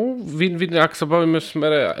 No, win, ak sa bavíme v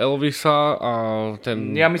smere Elvisa a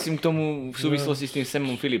ten... Ja myslím k tomu v súvislosti s tým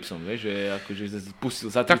Samom Phillipsom, vieš, že akože pustil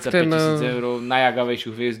za $35,000 najagavejšiu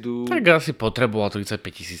hviezdu. Tak asi potreboval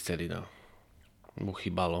 $35,000 ceny, no. Mu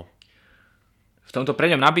chýbalo. V tomto pre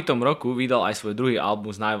ňom nabitom roku vydal aj svoj druhý album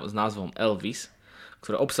s názvom Elvis,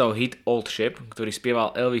 ktorý obsahol hit Old Shep, ktorý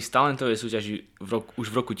spieval Elvis v talentovej súťaži už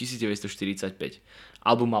v roku 1945.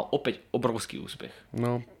 Album mal opäť obrovský úspech.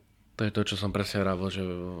 No, to je to, čo som presne vravil, že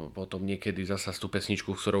potom niekedy zasa tú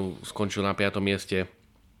pesničku, ktorou skončil na 5. mieste,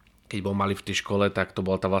 keď bol malý v tej škole, tak to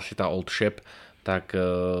bola vlastne tá Old Shep. tak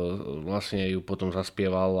vlastne ju potom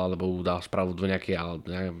zaspieval, alebo ju dal spravu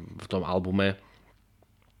v tom albume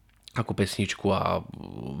ako pesničku a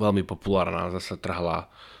veľmi populárna, zase trhala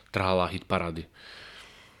hit parády.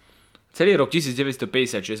 Celý rok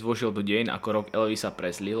 1956 vošiel do dejín ako rok Elvisa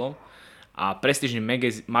Presleyho a prestížny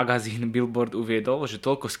magazín Billboard uviedol, že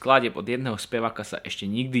toľko skladieb od jedného speváka sa ešte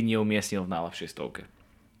nikdy neumiestnil v najlepšej stovke.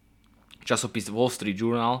 Časopis Wall Street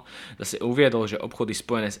Journal zase uviedol, že obchody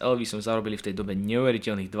spojené s Elvisom zarobili v tej dobe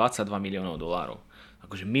neuveriteľných 22 miliónov dolárov.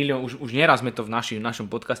 Akože milión, už nieraz sme to v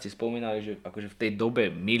našom podcaste spomínali, že akože v tej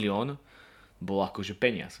dobe milión bol akože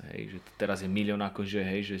peniaz, hej, že teraz je milión akože,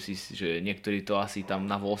 hej, že niektorí to asi tam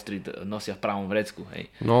na Wall Street nosia v pravom vrecku,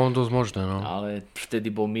 hej. No, dosť možné, no. Ale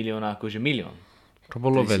vtedy bol milión akože milión. To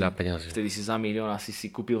bolo veľa peňazí. Vtedy si za milión asi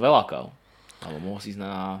si kúpil veľa káv. Alebo mohol si ísť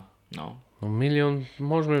na, No milión,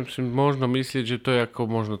 možno myslieť, že to je ako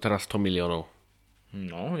možno teraz 100 miliónov.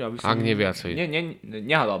 No, ja by som... Ak nie viacej.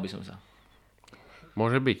 Nehádal by som sa.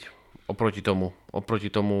 Môže byť. Oproti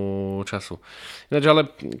tomu času. Ináč, ale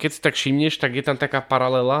keď si tak všimneš, tak je tam taká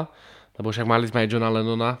paralela, lebo však mali sme aj Johna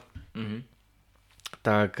Lennona,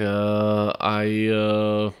 tak aj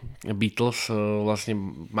Beatles vlastne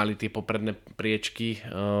mali tie popredné priečky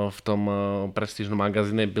v tom prestížnom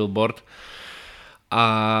magazíne Billboard. A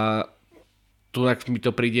tu mi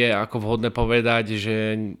to príde ako vhodné povedať,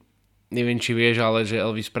 že neviem, či vieš, ale že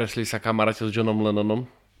Elvis Presley sa kamarátil s Johnom Lennonom.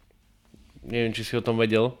 Neviem, či si o tom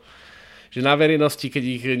vedel. Že na verejnosti, keď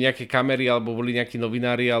ich nejaké kamery, alebo boli nejakí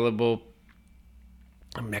novinári, alebo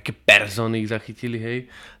nejaké persony ich zachytili, hej,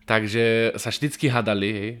 takže sa vždycky hadali,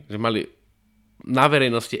 hej, že mali na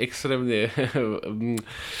verejnosti extrémne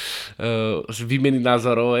výmeny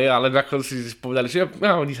názorov, ale nakoniec si povedali, že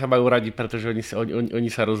oni sa majú radi, pretože oni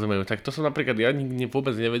sa rozumejú. Tak to som napríklad ja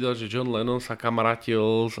vôbec nevedel, že John Lennon sa kamarátil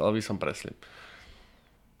s Elvisom Presleym.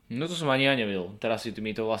 No to som ani ja nevedel. Teraz si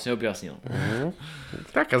mi to vlastne objasnil.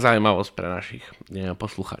 Taká zaujímavosť pre našich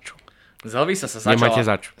poslucháčov. Z Elvisa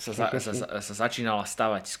sa začínala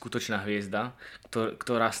stavať skutočná hviezda,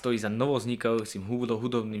 ktorá stojí za novoznikajúcim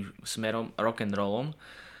hudobným smerom rock'n'rollom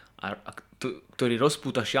a ktorý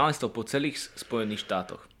rozpúta šialenstvo po celých Spojených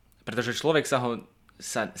štátoch. Pretože človek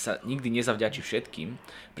sa nikdy nezavďačí všetkým.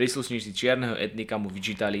 Príslušníci čierneho etnika mu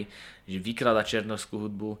vyčítali, že vykrada černovskú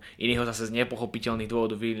hudbu, iní ho zase z nepochopiteľných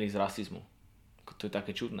dôvodov vinili z rasizmu. To je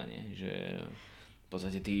také čudné, nie? Že v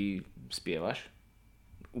podstate ty spievaš,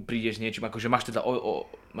 prídeš s niečím, akože máš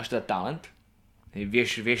teda talent,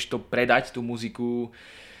 vieš to predať, tú muziku,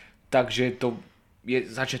 takže to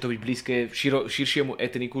začne to byť blízke širšiemu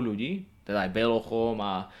etniku ľudí, teda aj belochom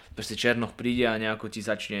a proste černoch príde a nejako ti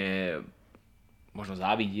začne možno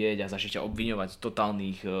závidieť a začne ťa obviňovať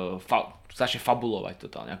totálnych, začne fabulovať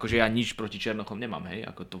totálne. Akože ja nič proti černochom nemám, hej,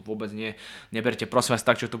 ako to vôbec neberte prosím vás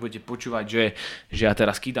tak, čo to budete počúvať, že ja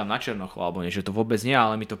teraz kýdam na černochov, alebo nie, že to vôbec nie,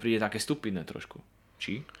 ale mi to príde také stupidné trošku.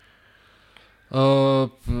 Či?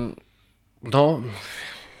 No,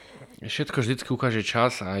 všetko vždycky ukáže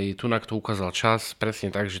čas, aj tunak to ukázal čas,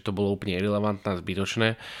 presne tak, že to bolo úplne irelevantné a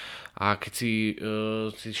zbytočné. A keď si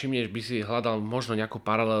všimneš, by si hľadal možno nejakú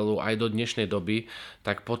paralelu aj do dnešnej doby,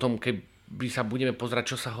 tak potom, keby sa budeme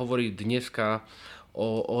pozerať, čo sa hovorí dneska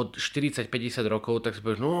o 40-50 rokov, tak si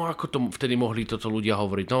povieš, no ako to vtedy mohli toto ľudia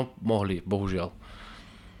hovoriť? No, mohli, bohužiaľ.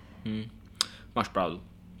 Máš pravdu.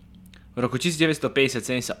 V roku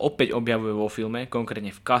 1957 sa opäť objavuje vo filme,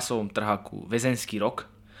 konkrétne v kasovom trháku Väzenský rok,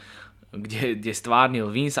 kde stvárnil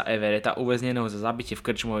Vincea Everetta, uväzneného za zabitie v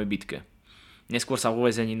krčmovej bitke. Neskôr sa vo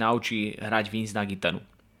väzení naučí hrať Vince na gitaru.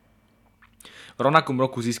 V rovnakom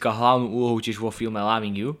roku získal hlavnú úlohu tiež vo filme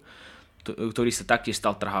Loving You, ktorý sa taktiež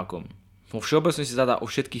stal trhákom. Vo všeobecnosti sa dá o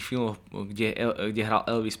všetkých filmoch, kde hral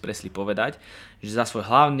Elvis Presley povedať, že za svoj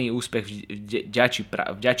hlavný úspech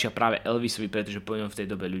vďačia práve Elvisovi, pretože po ňom v tej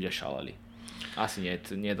dobe ľudia šalali. Asi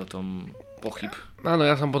nie je o tom pochyb. Áno,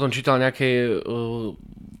 ja som potom čítal nejaké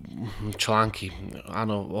články,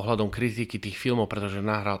 áno, ohľadom kritiky tých filmov, pretože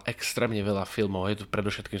nahral extrémne veľa filmov.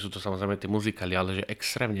 Predovšetkým sú to samozrejme tie muzikály, ale že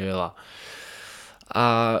extrémne veľa.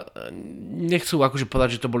 A nechcú akože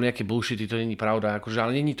povedať, že to bol nejaké bullshity, to není pravda, akože,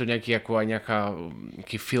 ale není to nejaký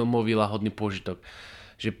nejaký filmový lahodný pôžitok.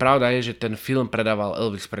 Že pravda je, že ten film predával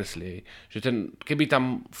Elvis Presley. Že keby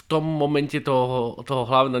tam v tom momente toho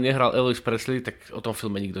hlavného nehral Elvis Presley, tak o tom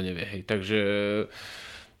filme nikto nevie. Hej. Takže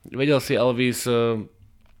vedel si Elvis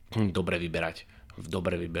dobre vyberať.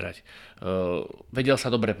 Vedel sa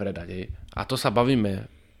dobre predať. Hej. A to sa bavíme,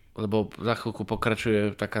 lebo za chvíľku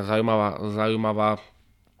pokračuje taká zaujímavé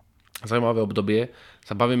obdobie.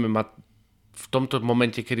 Sa bavíme v tomto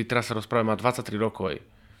momente, kedy teraz sa rozprávame, má 23 rokov.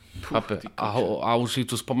 A už si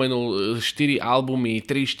tu spomenul 4 albumy,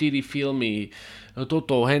 3-4 filmy,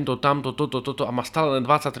 toto, hento, tamto, toto a má stále len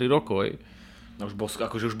 23 rokov, hej.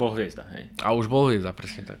 Akože už bol hviezda, hej. A už bol hviezda,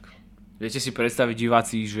 presne tak. Viete si predstaviť,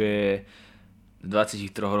 diváci, že v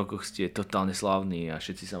 23 rokoch ste totálne slávni a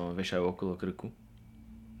všetci sa vám vešajú okolo krku?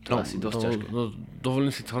 To je asi dosť ťažké. Dovolím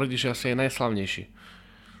si tvrdiť, že asi je najslavnejší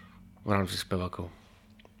v rámci spevákov.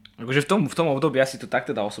 Akože v tom období ja si to tak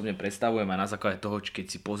teda osobne predstavujem aj na základe toho, keď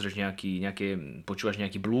si pozrieš počúvaš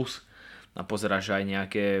nejaký blues a pozeráš aj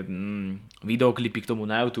nejaké videoklipy k tomu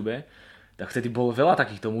na YouTube, tak vtedy bolo veľa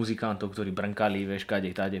takýchto muzikantov, ktorí brnkali, vieš,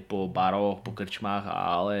 kade po baroch, po krčmách,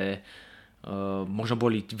 ale možno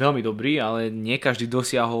boli veľmi dobrí, ale nie každý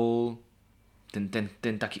dosiahol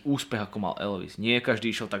ten taký úspech, ako mal Elvis. Nie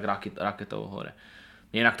každý išiel tak raketovo hore.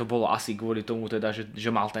 Inak to bolo asi kvôli tomu teda, že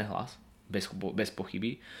mal ten hlas, bez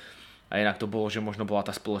pochyby. A inak to bolo, že možno bola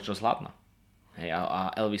tá spoločnosť hladná. Hej,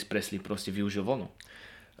 a Elvis Presley proste využil vlnu.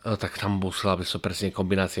 Tak tam musela byť presne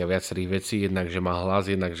kombinácia viacerých vecí, jednak, že má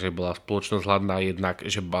hlas, jednak, že bola spoločnosť hladná, jednak,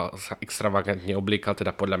 že sa extravagantne obliekal,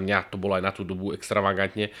 teda podľa mňa to bolo aj na tú dobu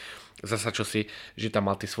extravagantne. Zasa čo si, že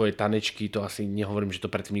tam mal tie svoje tanečky, to asi nehovorím, že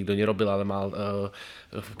to predtým nikto nerobil, ale mal,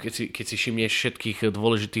 keď si všimneš všetkých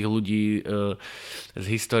dôležitých ľudí z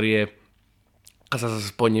histórie, a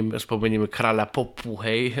zase spomeniem kráľa popu,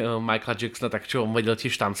 hej, Michaela Jacksona, tak čo, on vedel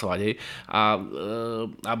tiež tancovať, hej,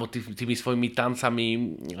 alebo tými svojimi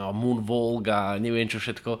tancami, moonwalk a neviem čo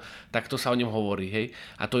všetko, tak to sa o ňom hovorí, hej,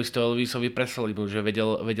 a to isté Elvisovi Presleymu, že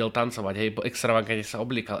vedel tancovať, hej, extravagantne sa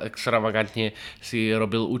obliekal, extravagantne si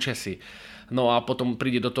robil účesy. No a potom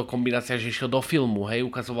príde do toho kombinácia, že išiel do filmu, hej,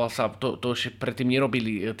 ukazoval sa, to ešte predtým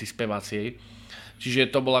nerobili tí speváci, hej.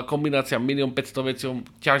 Čiže to bola kombinácia 1 500 000 vecí,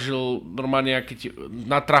 ťažil normálne, keď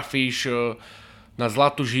natrafíš na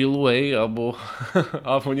zlatú žilu, hej, alebo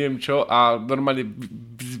neviem čo, a normálne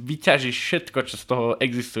vyťažíš všetko, čo z toho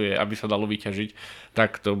existuje, aby sa dalo vyťažiť,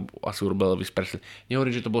 tak to asi urobil Elvis Presley.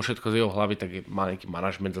 Nehovorím, že to bolo všetko z jeho hlavy, tak má nejaký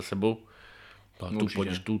manažment za sebou. A tu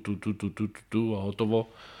pôjdeš tu a hotovo.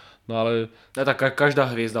 No ale... No tak každá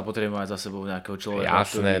hviezda potrebuje mať za sebou nejakého človeka.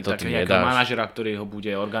 Jasné, to ty nedáš. Nejakého manažera, ktorý ho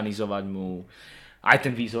bude organizovať mu aj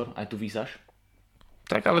ten výzor, aj tú výzaž.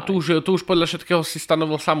 Tak ale tu už podľa všetkého si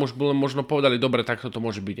stanovil sám, už bolo možno povedali, dobre, tak to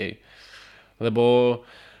môže byť aj. Lebo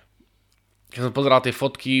keď som pozeral tie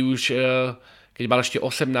fotky už, keď mal ešte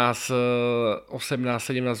 18-17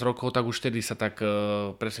 rokov, tak už vtedy sa tak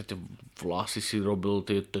presne tie vlasy si robil,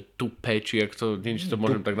 tie tupé, či jak to, neviem, či to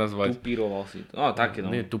môžem tak nazvať. Tupíroval si to. No, také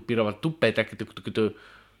no. Nie, tupíroval, tupé, také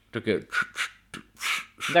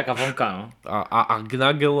taká vonka, no. A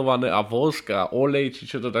gnagelované a vosk a olej, či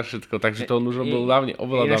čo to tak všetko. Takže to on už robil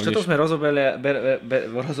oveľa dávnejšie. Toto sme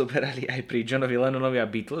rozoberali aj pri Johnovi Lennonovi a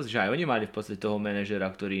Beatles, že aj oni mali v podstate toho manažera,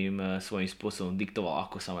 ktorý im svojím spôsobom diktoval,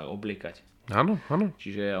 ako sa majú obliekať. Áno.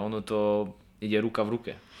 Čiže ono to ide ruka v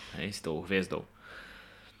ruke, hej, s tou hviezdou.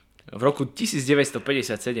 V roku 1957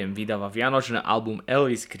 vydáva vianočné album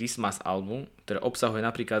Elvis Christmas Album, ktoré obsahuje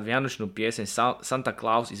napríklad vianočnú pieseň Santa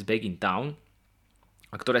Claus is Back in Town,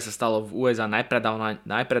 a ktoré sa stalo v USA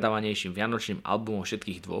najpredávanejším vianočným albumom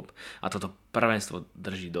všetkých dôb, a toto prvenstvo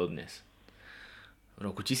drží dodnes.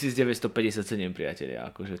 V roku 1957, priatelia,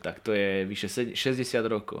 akože tak to je vyše 60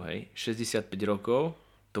 rokov, hej, 65 rokov,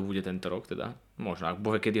 to bude tento rok teda, možno, ak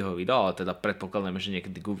bohe kedy ho vydal, ale teda predpokladáme, že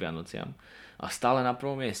niekedy ku Vianociam, a stále na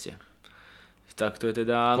prvom mieste. Tak to je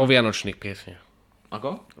teda... Vo vianočných piesniach.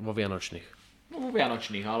 Ako? Vo vianočných. No vo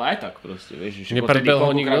vianočných, ale aj tak proste, vieš, že nepredbehol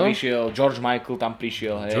ho nikto? Prišiel, George Michael tam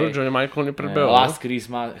prišiel, hej. George Michael nepredbehol. Last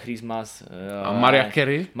Christmas. A Mariah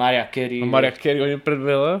Carey? Mariah Carey ho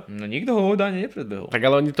nepredbehol? No nikto ho údajne nepredbehol. Tak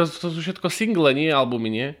ale oni to sú všetko single, nie albumy,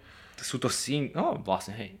 nie? Sú to no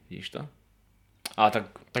vlastne, hej, vidíš to? A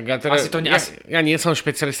tak ja, teda, asi to ja nie som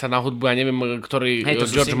špecialista na hudbu, ja neviem, ktorý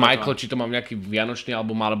George Michael, či to mám nejaký vianočný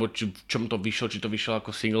album, alebo v čom to vyšiel, či to vyšiel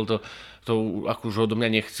ako single, to ako už odo mňa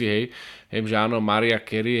nechci, hej. Viem, že áno, Mariah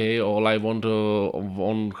Carey, hej, All I Want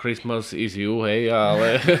on Christmas is You, hej,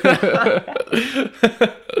 ale...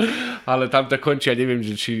 ale tam to končí, ja neviem,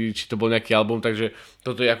 že či to bol nejaký album, takže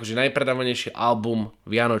toto je akože najpredávanejší album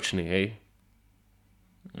vianočný, hej.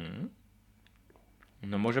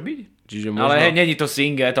 No môže byť. Možno... Ale hej, není to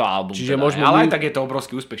single, je to album. Čiže teda. Ale aj tak je to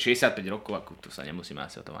obrovský úspech, 65 rokov, ako tu sa nemusíme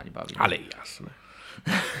asi o tom ani baviť. Ale jasné.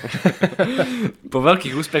 Po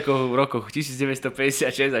veľkých úspechoch v rokoch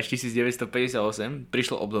 1956 až 1958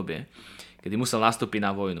 prišlo obdobie, kedy musel nastúpiť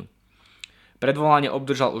na vojnu. Predvolanie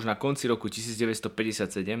obdržal už na konci roku 1957,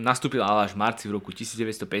 nastúpil ale až v marci v roku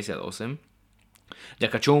 1958,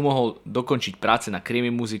 vďaka čomu mohol dokončiť práce na krimi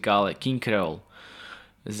muzikále King Creole.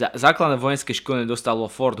 Základné vojenské školenie dostalo vo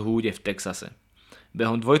Fort Hoode v Texase.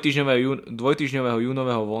 Behom dvojtýždňového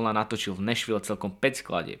júnového voľna natočil v Nashville celkom 5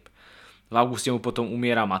 skladieb. V auguste mu potom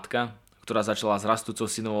umiera matka, ktorá začala s rastúcou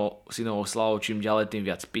synovou slavou čím ďalej tým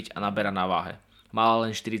viac piť a naberá na váhe. Mala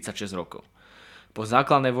len 46 rokov. Po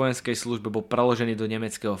základnej vojenskej službe bol preložený do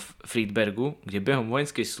nemeckého Friedbergu, kde behom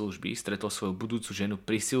vojenskej služby stretol svoju budúcu ženu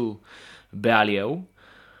Prisilu Beaulieu,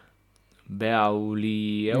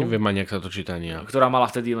 Neviem ani, jak sa to číta nejak. ktorá mala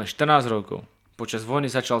vtedy len 14 rokov. Počas vojny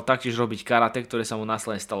začal taktiež robiť karate, ktoré sa mu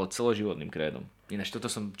následne stalo celoživotným krédom. Ináč toto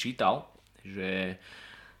som čítal, že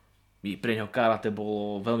pre neho karate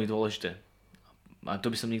bolo veľmi dôležité. A to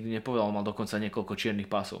by som nikdy nepovedal, mal dokonca niekoľko čiernych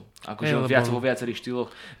pásov. Akože vo viacerých štýloch.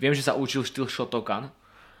 Viem, že sa učil štýl Shotokan.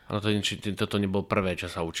 Ale toto nebol prvé,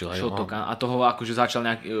 čo sa učil. Shotokan. A toho akože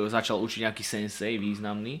začal učiť nejaký sensei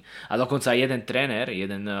významný. A dokonca jeden tréner,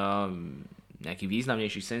 nejaký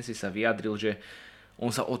významnejší sensei sa vyjadril, že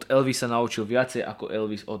on sa od Elvisa naučil viacej ako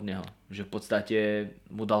Elvis od neho. Že v podstate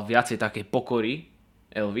mu dal viacej takej pokory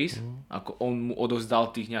Elvis, ako on mu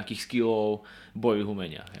odovzdal tých nejakých skillov bojových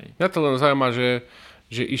umenia. Hej. Mňa to len zaujíma, že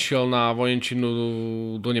išiel na vojenčinu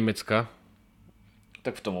do Nemecka.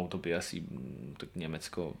 Tak v tom období asi tak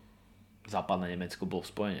Nemecko, západné Nemecko bol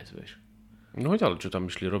spojenec, vieš. No ale čo tam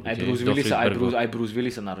išli robiť? Aj Bruce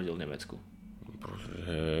Willis sa narodil v Nemecku.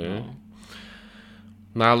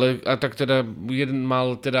 No ale a tak teda jeden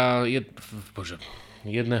mal teda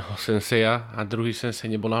jedného senseja a druhý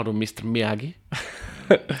sensej nebol náhodou Mr. Miyagi?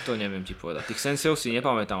 To neviem ti povedať. Tých sensejov si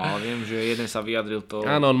nepamätám, ale viem, že jeden sa vyjadril to...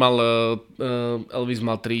 Áno, on mal, Elvis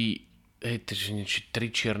mal tri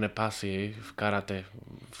čierne pásy v karate,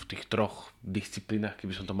 v tých 3 disciplínach,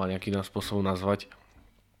 keby som to mal nejaký spôsob nazvať.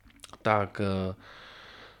 Tak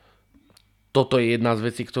toto je jedna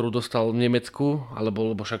z vecí, ktorú dostal v Nemecku,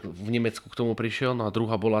 lebo však v Nemecku k tomu prišiel, no a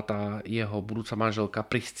druhá bola tá jeho budúca manželka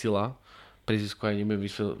Priscilla. Prízvisko aj neviem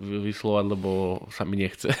vyslovať, lebo sa mi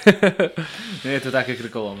nechce. Nie je to také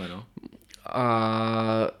krkolomé, no. A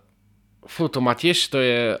to má tiež, to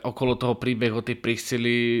je okolo toho príbehu o tej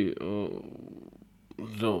Priscily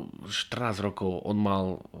 14 rokov. On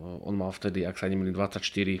mal vtedy, ak sa nemýlim,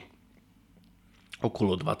 24,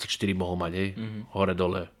 okolo 24 mohol mať, hej. Hore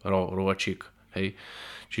dole, rovačík, hej.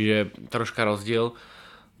 Čiže troška rozdiel.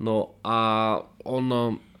 No a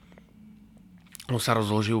on sa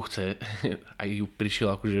rozhodol, že ju chce, aj ju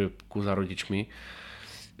prišiel akože za rodičmi,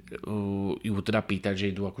 ju teda pýtať,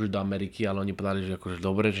 že idú akože do Ameriky, ale oni povedali, že akože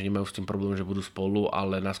dobre, že nemajú s tým problém, že budú spolu,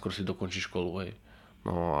 ale najskôr si dokončí školu, hej.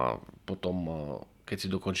 No a potom, keď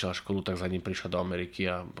si dokončila školu, tak za ním prišla do Ameriky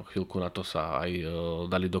a chvíľku na to sa aj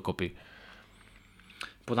dali dokopy.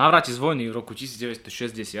 Po návrate z vojny v roku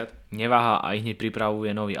 1960 neváha a hneď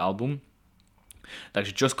pripravuje nový album,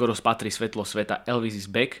 takže čoskoro spatrí svetlo sveta Elvis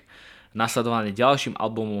is Back, nasledovaný ďalším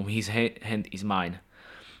albumom His Hand is Mine.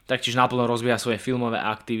 Taktiež naplno rozvíja svoje filmové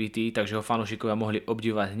aktivity, takže ho fanúšikovia mohli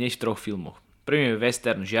obdivovať hneď v 3 filmoch. Prvým je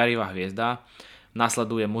western Žiarivá hviezda,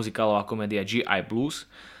 nasleduje muzikálová komédia G.I.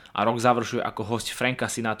 Blues a rok završuje ako hosť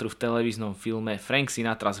Franka Sinatru v televíznom filme Frank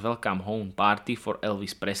Sinatra's Welcome Home Party for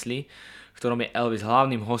Elvis Presley, v ktorom je Elvis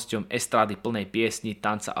hlavným hosťom estrády plnej piesni,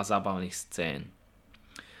 tanca a zábavných scén.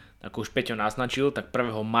 Ako už Peťo naznačil, tak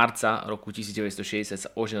 1. marca roku 1960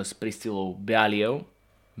 sa oženil s Priscillou Beaulieu.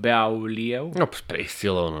 No, s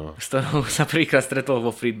Priscillou, no. S ktorou sa prvýkrát stretol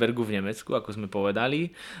vo Friedbergu v Nemecku, ako sme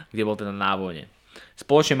povedali, kde bol teda na vojne.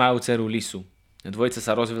 Spoločne majú dceru Lisu. Dvojica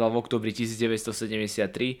sa rozviedla v októbri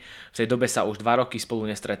 1973, v tej dobe sa už 2 roky spolu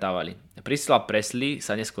nestretávali. Priscilla Presley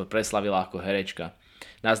sa neskôr preslavila ako herečka.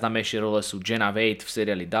 Najznámejšie role sú Jenna Wade v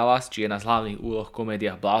seriáli Dallas, či jedna z hlavných úloh v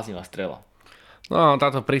komédiách Bláznivá strela. No,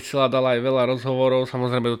 táto Priscilla dala aj veľa rozhovorov,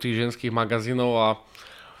 samozrejme do tých ženských magazínov a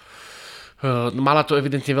mala to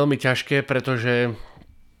evidentne veľmi ťažké, pretože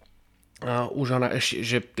už ona ešte,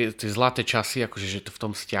 že tie zlaté časy, akože že to v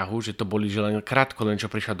tom vzťahu, že to boli, že len krátko, len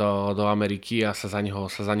čo prišla do Ameriky a sa za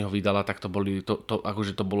neho vydala, tak to boli,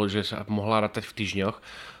 akože to bolo, že sa mohla rátať v týždňoch.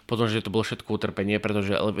 Potom, že to bolo všetko utrpenie,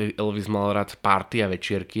 pretože Elvis mal rád party a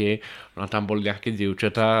večierky, no a tam boli nejaké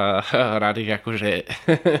dievčatá a rád ich akože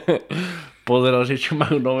pozeral, že čo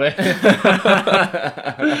majú nové.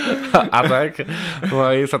 A tak. No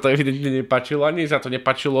a jej sa to evidentne nepáčilo, ani sa to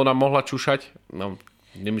nepáčilo, ona mohla čušať. No,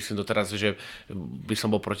 nemyslím to teraz, že by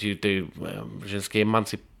som bol proti tej ženskej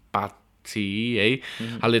emancipácii, hej.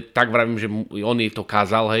 Ale tak vravím, že on jej to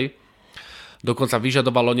kázal, hej. Dokonca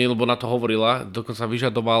vyžadoval o nej, lebo na to hovorila, dokonca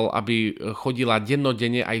vyžadoval, aby chodila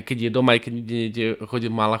dennodenne, aj keď je doma, aj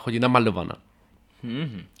keď mala chodiť namaľovaná.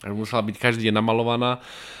 Takže musela byť každý deň namalovaná.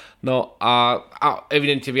 No a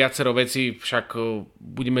evidentne viacero vecí, však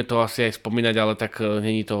budeme to asi aj spomínať, ale tak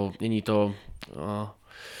není to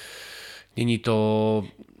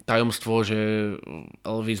tajomstvo, že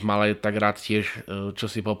Elvis mal aj tak rád tiež,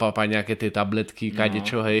 čo si popápa nejaké tie tabletky,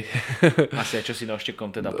 kadečo, hej. Asi aj čo si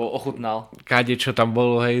nožtekom teda ochutnal. Kadečo tam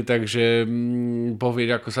bolo, hej, takže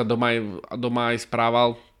povieš, ako sa doma aj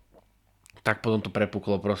správal, tak potom to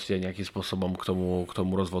prepuklo proste nejakým spôsobom k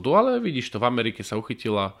tomu rozvodu. Ale vidíš to, v Amerike sa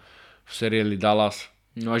uchytila v seriáli Dallas.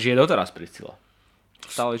 No a žije doteraz Priscilla.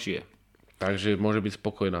 Stále žije. Takže môže byť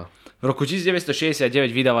spokojná. V roku 1969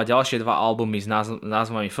 vydáva ďalšie dva albumy s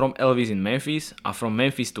názvami From Elvis in Memphis a From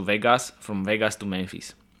Memphis to Vegas, From Vegas to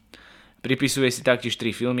Memphis. Pripisuje si taktiež 3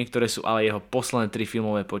 filmy, ktoré sú ale jeho posledné 3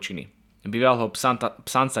 filmové počiny. Býval ho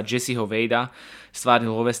psanca Jesseho Vadea,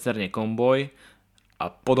 stvárnil vo westerne Cowboy a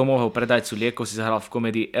podomového predajcu liekov si zahral v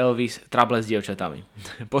komédii Elvis Trouble s dievčatami.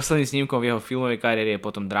 Posledným snímkom v jeho filmovej kariére je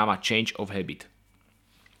potom dráma Change of Habit.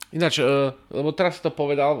 Ináč, lebo teraz to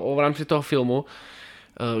povedal v rámci toho filmu,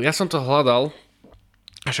 ja som to hľadal,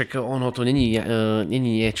 však ono to není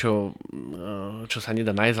niečo, čo sa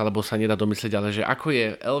nedá nájsť, alebo sa nedá domyslieť, ale že ako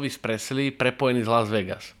je Elvis Presley prepojený z Las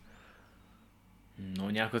Vegas.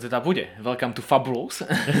 No nejako teda bude. Welcome to Fabulous.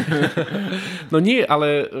 No nie,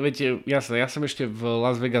 ale viete, jasné, ja som ešte v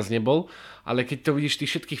Las Vegas nebol, ale keď to vidíš v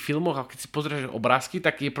tých všetkých filmoch a keď si pozrieš obrázky,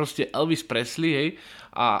 tak je proste Elvis Presley, hej,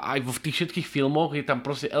 a aj v tých všetkých filmoch je tam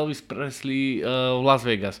proste Elvis Presley v Las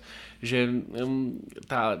Vegas. Že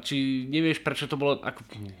či nevieš, prečo to bolo, ako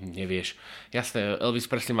nevieš. Jasné, Elvis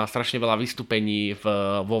Presley má strašne veľa vystúpení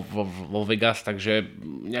vo Vegas, takže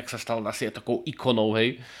nejak sa stal asi aj takou ikonou,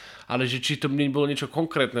 hej. Ale že či to bolo niečo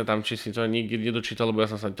konkrétne tam, či si to nikdy nedočítal, lebo ja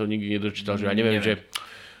som sa to nikdy nedočítal, že ja neviem, že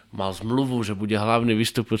mal zmluvu, že bude hlavný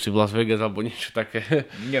vystupujúci v Las Vegas alebo niečo také.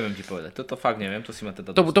 Neviem ti povedať, toto fakt neviem, to si ma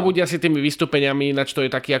teda to bude asi tými vystúpeniami, ináč to je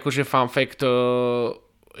taký akože fun fact,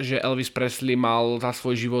 že Elvis Presley mal za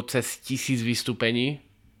svoj život cez 1000 vystúpení.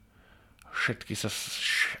 Všetky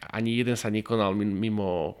ani jeden sa nekonal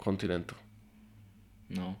mimo kontinentu.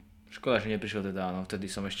 No. Škoda, že neprišiel teda, no vtedy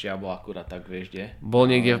som ešte ja bol akurát tak, vieš, kde. Bol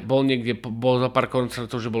za pár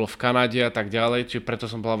koncertov, že bolo v Kanade a tak ďalej, čiže preto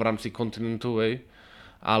som bola v rámci kontinentu, hej.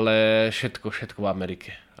 Ale všetko v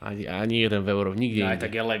Amerike. Ani jeden v Európe, nikde. Aj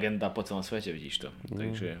tak je legenda po celom svete, vidíš to.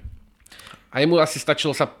 Takže... A jemu asi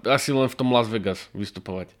stačilo sa asi len v tom Las Vegas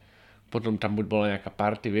vystupovať. Potom tam buď bola nejaká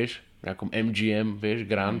party, vieš, v nejakom MGM, vieš,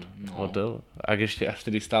 Grand Hotel. Ak ešte až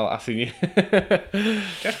tedy stál, asi nie.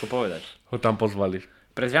 Ťažko povedať. Ho tam pozvali.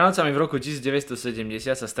 Pred Vianocami v roku 1970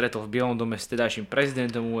 sa stretol v Bielom dome s tedajším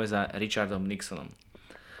prezidentom USA Richardom Nixonom.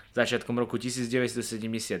 Začiatkom roku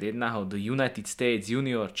 1971 ho The United States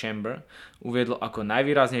Junior Chamber uviedlo ako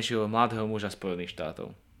najvýraznejšieho mladého muža Spojených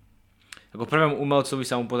štátov. Ako prvému umelcovi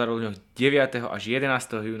sa mu podarilo 9. až 11.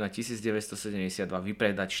 júna 1972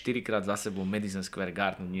 vypredať 4-krát za sebou Madison Square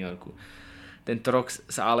Garden v New Yorku. Tento rok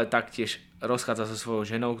sa ale taktiež rozchádza so svojou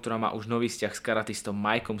ženou, ktorá má už nový vzťah s karatistom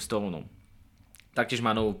Mikeom Stoneom. Taktiež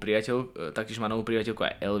má novú priateľku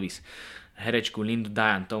aj Elvis, herečku Lindu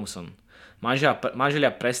Diane Thompson.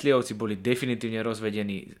 Manželia Presleyovci boli definitívne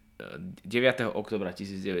rozvedení 9. oktobra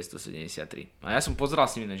 1973. A ja som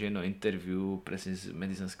pozeral s nimi na jedno interview presne z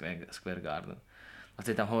Madison Square Garden. A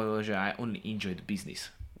tam hovoril, že I only enjoy the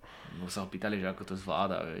business. No sa ho pýtali, že ako to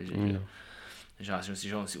zvláda,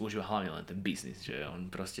 že on si užíva hlavne len ten biznis, že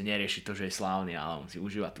on proste nerieši to, že je slávny, ale on si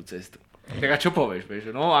užíva tú cestu. Tak a čo povieš,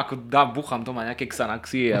 vieš? No ako búcham doma nejaké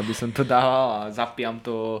Xanaxy, aby som to dával a zapijam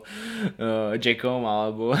to Jackom,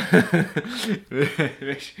 alebo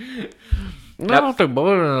vieš. No tak bol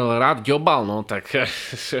rád ďobal, no tak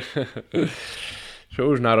čo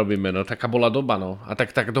už narobíme, no taká bola doba, no. A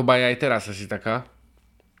tak doba je aj teraz asi taká,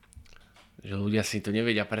 že ľudia si to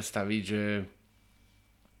nevedia predstaviť, že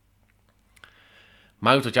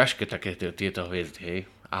majú to ťažké také tieto hviezdy, hej.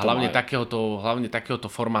 A hlavne takéhoto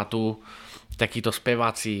formátu, takíto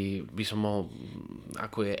speváci, by som mohol,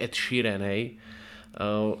 ako je Ed Sheeran, hej.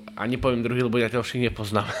 A nepoviem druhý, lebo ja to všetkých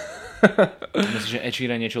nepoznám. Myslíš, že Ed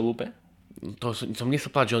Sheeran niečo lúpe? To som nechcel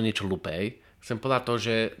povedať, že on niečo lúpe, hej. Chcem povedať to,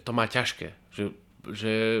 že to má ťažké.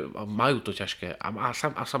 Že majú to ťažké. A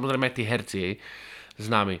samozrejme aj tí herci, hej,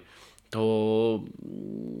 známi. To...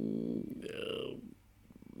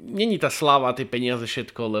 Není tá sláva, tie peniaze,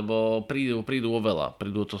 všetko, lebo prídu o veľa.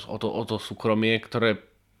 Prídu o to súkromie, ktoré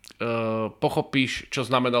pochopíš, čo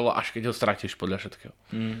znamenalo, až keď ho stratíš podľa všetkého.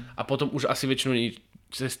 A potom už asi väčšinu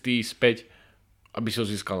cesty späť, aby si ho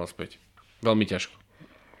získal naspäť. Veľmi ťažko.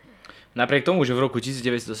 Napriek tomu, že v roku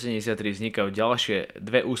 1973 vznikajú ďalšie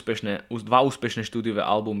dva úspešné štúdiové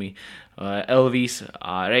albumy Elvis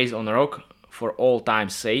a Raised on Rock for All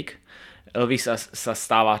Time's Sake, Elvis sa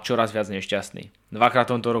stáva čoraz viac nešťastný. Dvakrát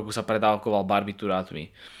v tomto roku sa predávkoval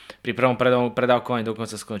barbiturátmi. Pri prvom predávkovaní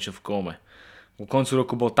dokonca skončil v kóme. Ku koncu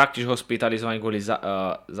roku bol taktiež hospitalizovaný kvôli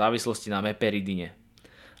závislosti na meperidine.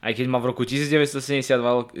 Aj keď mal v roku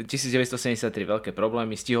 1973 veľké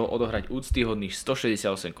problémy, stihol odohrať úctyhodných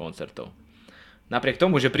 168 koncertov. Napriek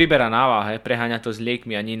tomu, že priberá na váhe, preháňa to s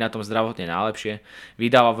liekmi a nie na tom zdravotne najlepšie,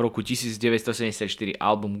 vydáva v roku 1974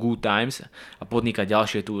 album Good Times a podniká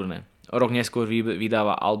ďalšie turné. O rok neskôr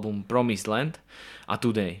vydáva album Promised Land a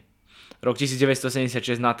Today. Rok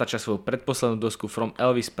 1976 natáča svoju predposlednú dosku From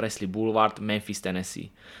Elvis Presley Boulevard, Memphis,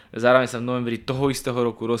 Tennessee. Zároveň sa v novembri toho istého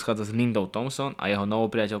roku rozchádza s Lindou Thompson a jeho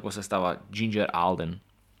novou priateľkou sa stáva Ginger Alden.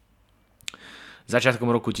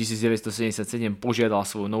 Začiatkom roku 1977 požiadal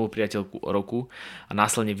svoju novú priateľku o roku a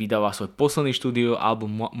následne vydáva svoj posledný štúdio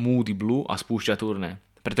album Moody Blue a spúšťa turné.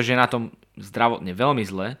 Pretože je na tom zdravotne veľmi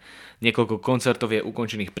zle, niekoľko koncertov je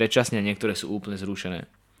ukončených predčasne a niektoré sú úplne zrušené.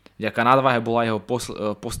 Vďaka nadvahe bola jeho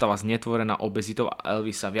postava znetvorená obezitou a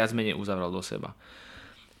Elvis sa viac menej uzavrel do seba.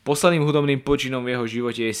 Posledným hudobným počinom v jeho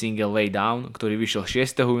živote je single Lay Down, ktorý vyšiel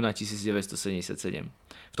 6. júna 1977.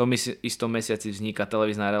 V tom istom mesiaci vzniká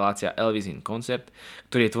televízna relácia Elvis in Concert,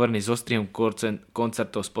 ktorý je tvorený zo strihom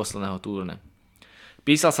koncertov z posledného turné.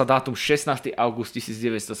 Písal sa dátum 16. august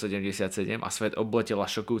 1977 a svet obletela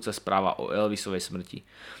šokujúca správa o Elvisovej smrti.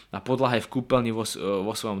 Na podlahe v kúpeľni vo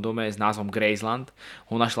svojom dome s názvom Graceland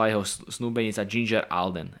ho našla jeho snúbenica Ginger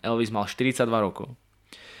Alden. Elvis mal 42 rokov.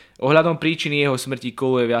 Ohľadom príčiny jeho smrti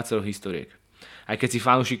koluje viacero historiek. Aj keď si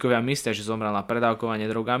fanúšikovia myslia, že zomrel na predávkovanie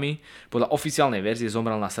drogami, podľa oficiálnej verzie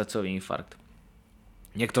zomrel na srdcový infarkt.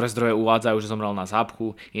 Niektoré zdroje uvádzajú, že zomrel na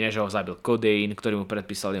zápchu, iné, že ho zabil kodeín, ktorý mu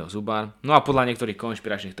predpísal jeho zubár. No a podľa niektorých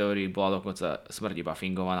konšpiračných teórií bola dokonca smrť iba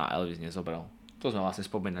fingovaná a Elvis nezomrel. To sme vlastne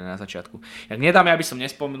spomínali na začiatku. Jak nedáme, aby som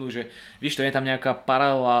nespomenul, že víš, to je tam nejaká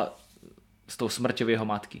paralela s tou smrťou jeho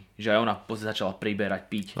matky. Že aj ona začala priberať,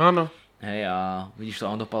 piť. Áno. Hej, a vidíš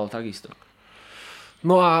to, on dopadol takisto.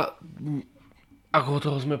 No a ako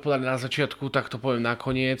toho sme povedali na začiatku, tak to poviem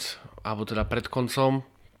nakoniec, alebo teda pred koncom.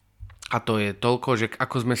 A to je toľko, že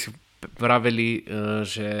ako sme si vraveli,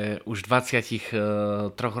 že už 23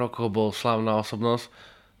 rokov bol slávna osobnosť,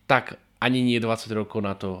 tak ani nie 20 rokov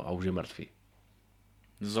na to a už je mŕtvý.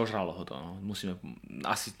 Zožralo ho to, no. Musíme,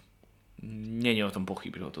 asi nie je o tom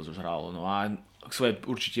pochyb, že ho to zožralo. No a k svoje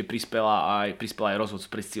určite prispela aj rozhod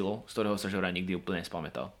s Priscilou, z ktorého sa že vraj nikdy úplne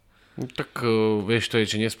nespamätal. No, tak vieš, to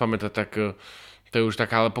je, že nespamätá, tak to je už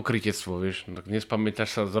také ale pokrytectvo, vieš. Tak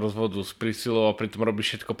nespamätáš sa z rozvodu s Priscilou a pritom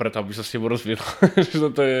robíš všetko preto, aby sa s tebou rozviedol.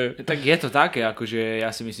 To je... Tak je to také, akože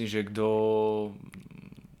ja si myslím, že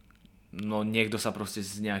niekto sa proste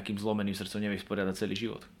s nejakým zlomeným srdcom nevie sporiadať celý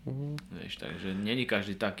život. Vieš, takže není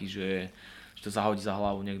každý taký, že to zahodí za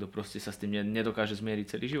hlavu, niekto proste sa s tým nedokáže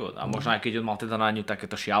zmieriť celý život. A možno aj keď on mal teda na ňu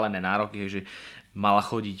takéto šialené nároky, že mala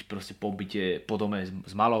chodiť proste po byte, po dome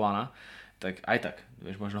zmalovaná, tak aj tak,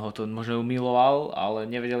 vieš, možno ju miloval, ale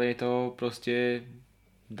nevedel jej to proste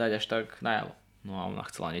dať až tak najavo. No a ona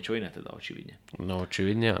chcela niečo iné teda, očividne. No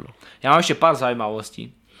očividne áno. Ja mám ešte pár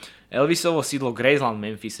zaujímavostí. Elvisovo sídlo Graceland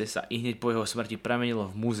v Memphise sa i hneď po jeho smrti premenilo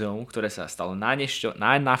v múzeum, ktoré sa stalo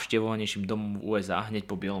najnavštevovanejším domom v USA hneď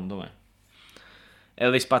po Bielom dome.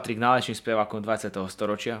 Elvis patrí k najlepším spevákom 20.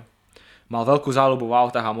 storočia. Mal veľkú záľubu v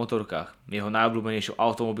autách a motorkách. Jeho najobľúbenejšou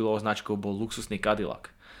automobilovou značkou bol luxusný Cadillac.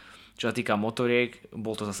 Čo sa týka motoriek,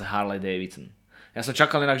 bol to zase Harley Davidson. Ja som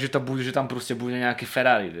čakal inak, že tam proste bude nejaké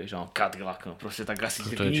Ferrari, vieš, Cadillac, no proste tak asi...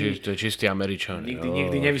 To je čistý Američan.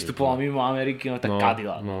 Nikdy nevystupoval mimo Ameriky, tak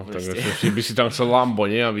Cadillac. No, tak by si tam chcel Lambo,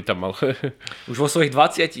 nie? Aby tam mal... Už vo svojich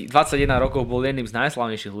 21 rokov bol jedným z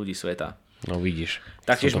najslavnejších ľudí sveta. No vidíš.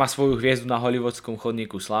 Taktiež má svoju hviezdu na hollywoodskom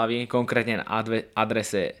chodníku slávy, konkrétne na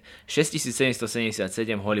adrese 6777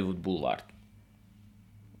 Hollywood Boulevard.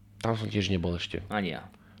 Tam som tiež nebol ešte. Ani ja.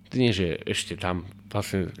 Ty nie, že ešte tam,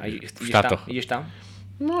 vlastne v štátoch. Ideš tam?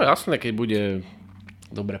 No jasné, keď bude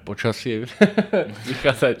dobré počasie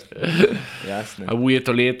vychádzať. Jasné. A bude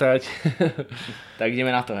to lietať. Tak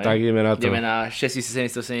ideme na to, hej? Tak ideme na to. Ideme na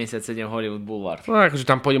 6777 Hollywood Boulevard. No akože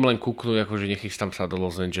tam pôjdem len kúknúť, akože nechystám sa do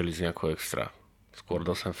Los Angeles nejako extra. Skôr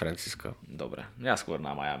do San Francisco. Dobre, ja skôr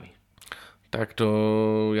na Miami. Tak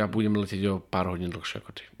to ja budem letieť o pár hodín dlhšie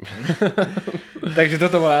ako ty. Takže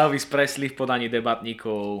toto bol Elvis Presley v podaní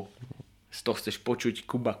debatníkov. To chceš počuť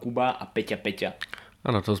Kuba a Peťa.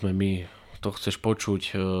 Áno, to sme my. To chceš počuť,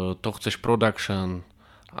 to chceš production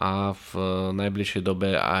a v najbližšej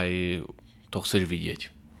dobe aj to chceš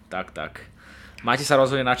vidieť. Tak. Máte sa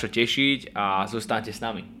rozhodne na čo tešiť a zostaňte s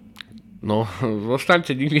nami. No,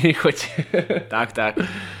 zostaňte, nikdy nechoďte. Tak.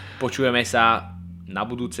 Počujeme sa na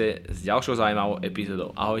budúce s ďalšou zaujímavou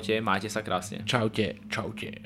epizódou. Ahojte, majte sa krásne. Čaute.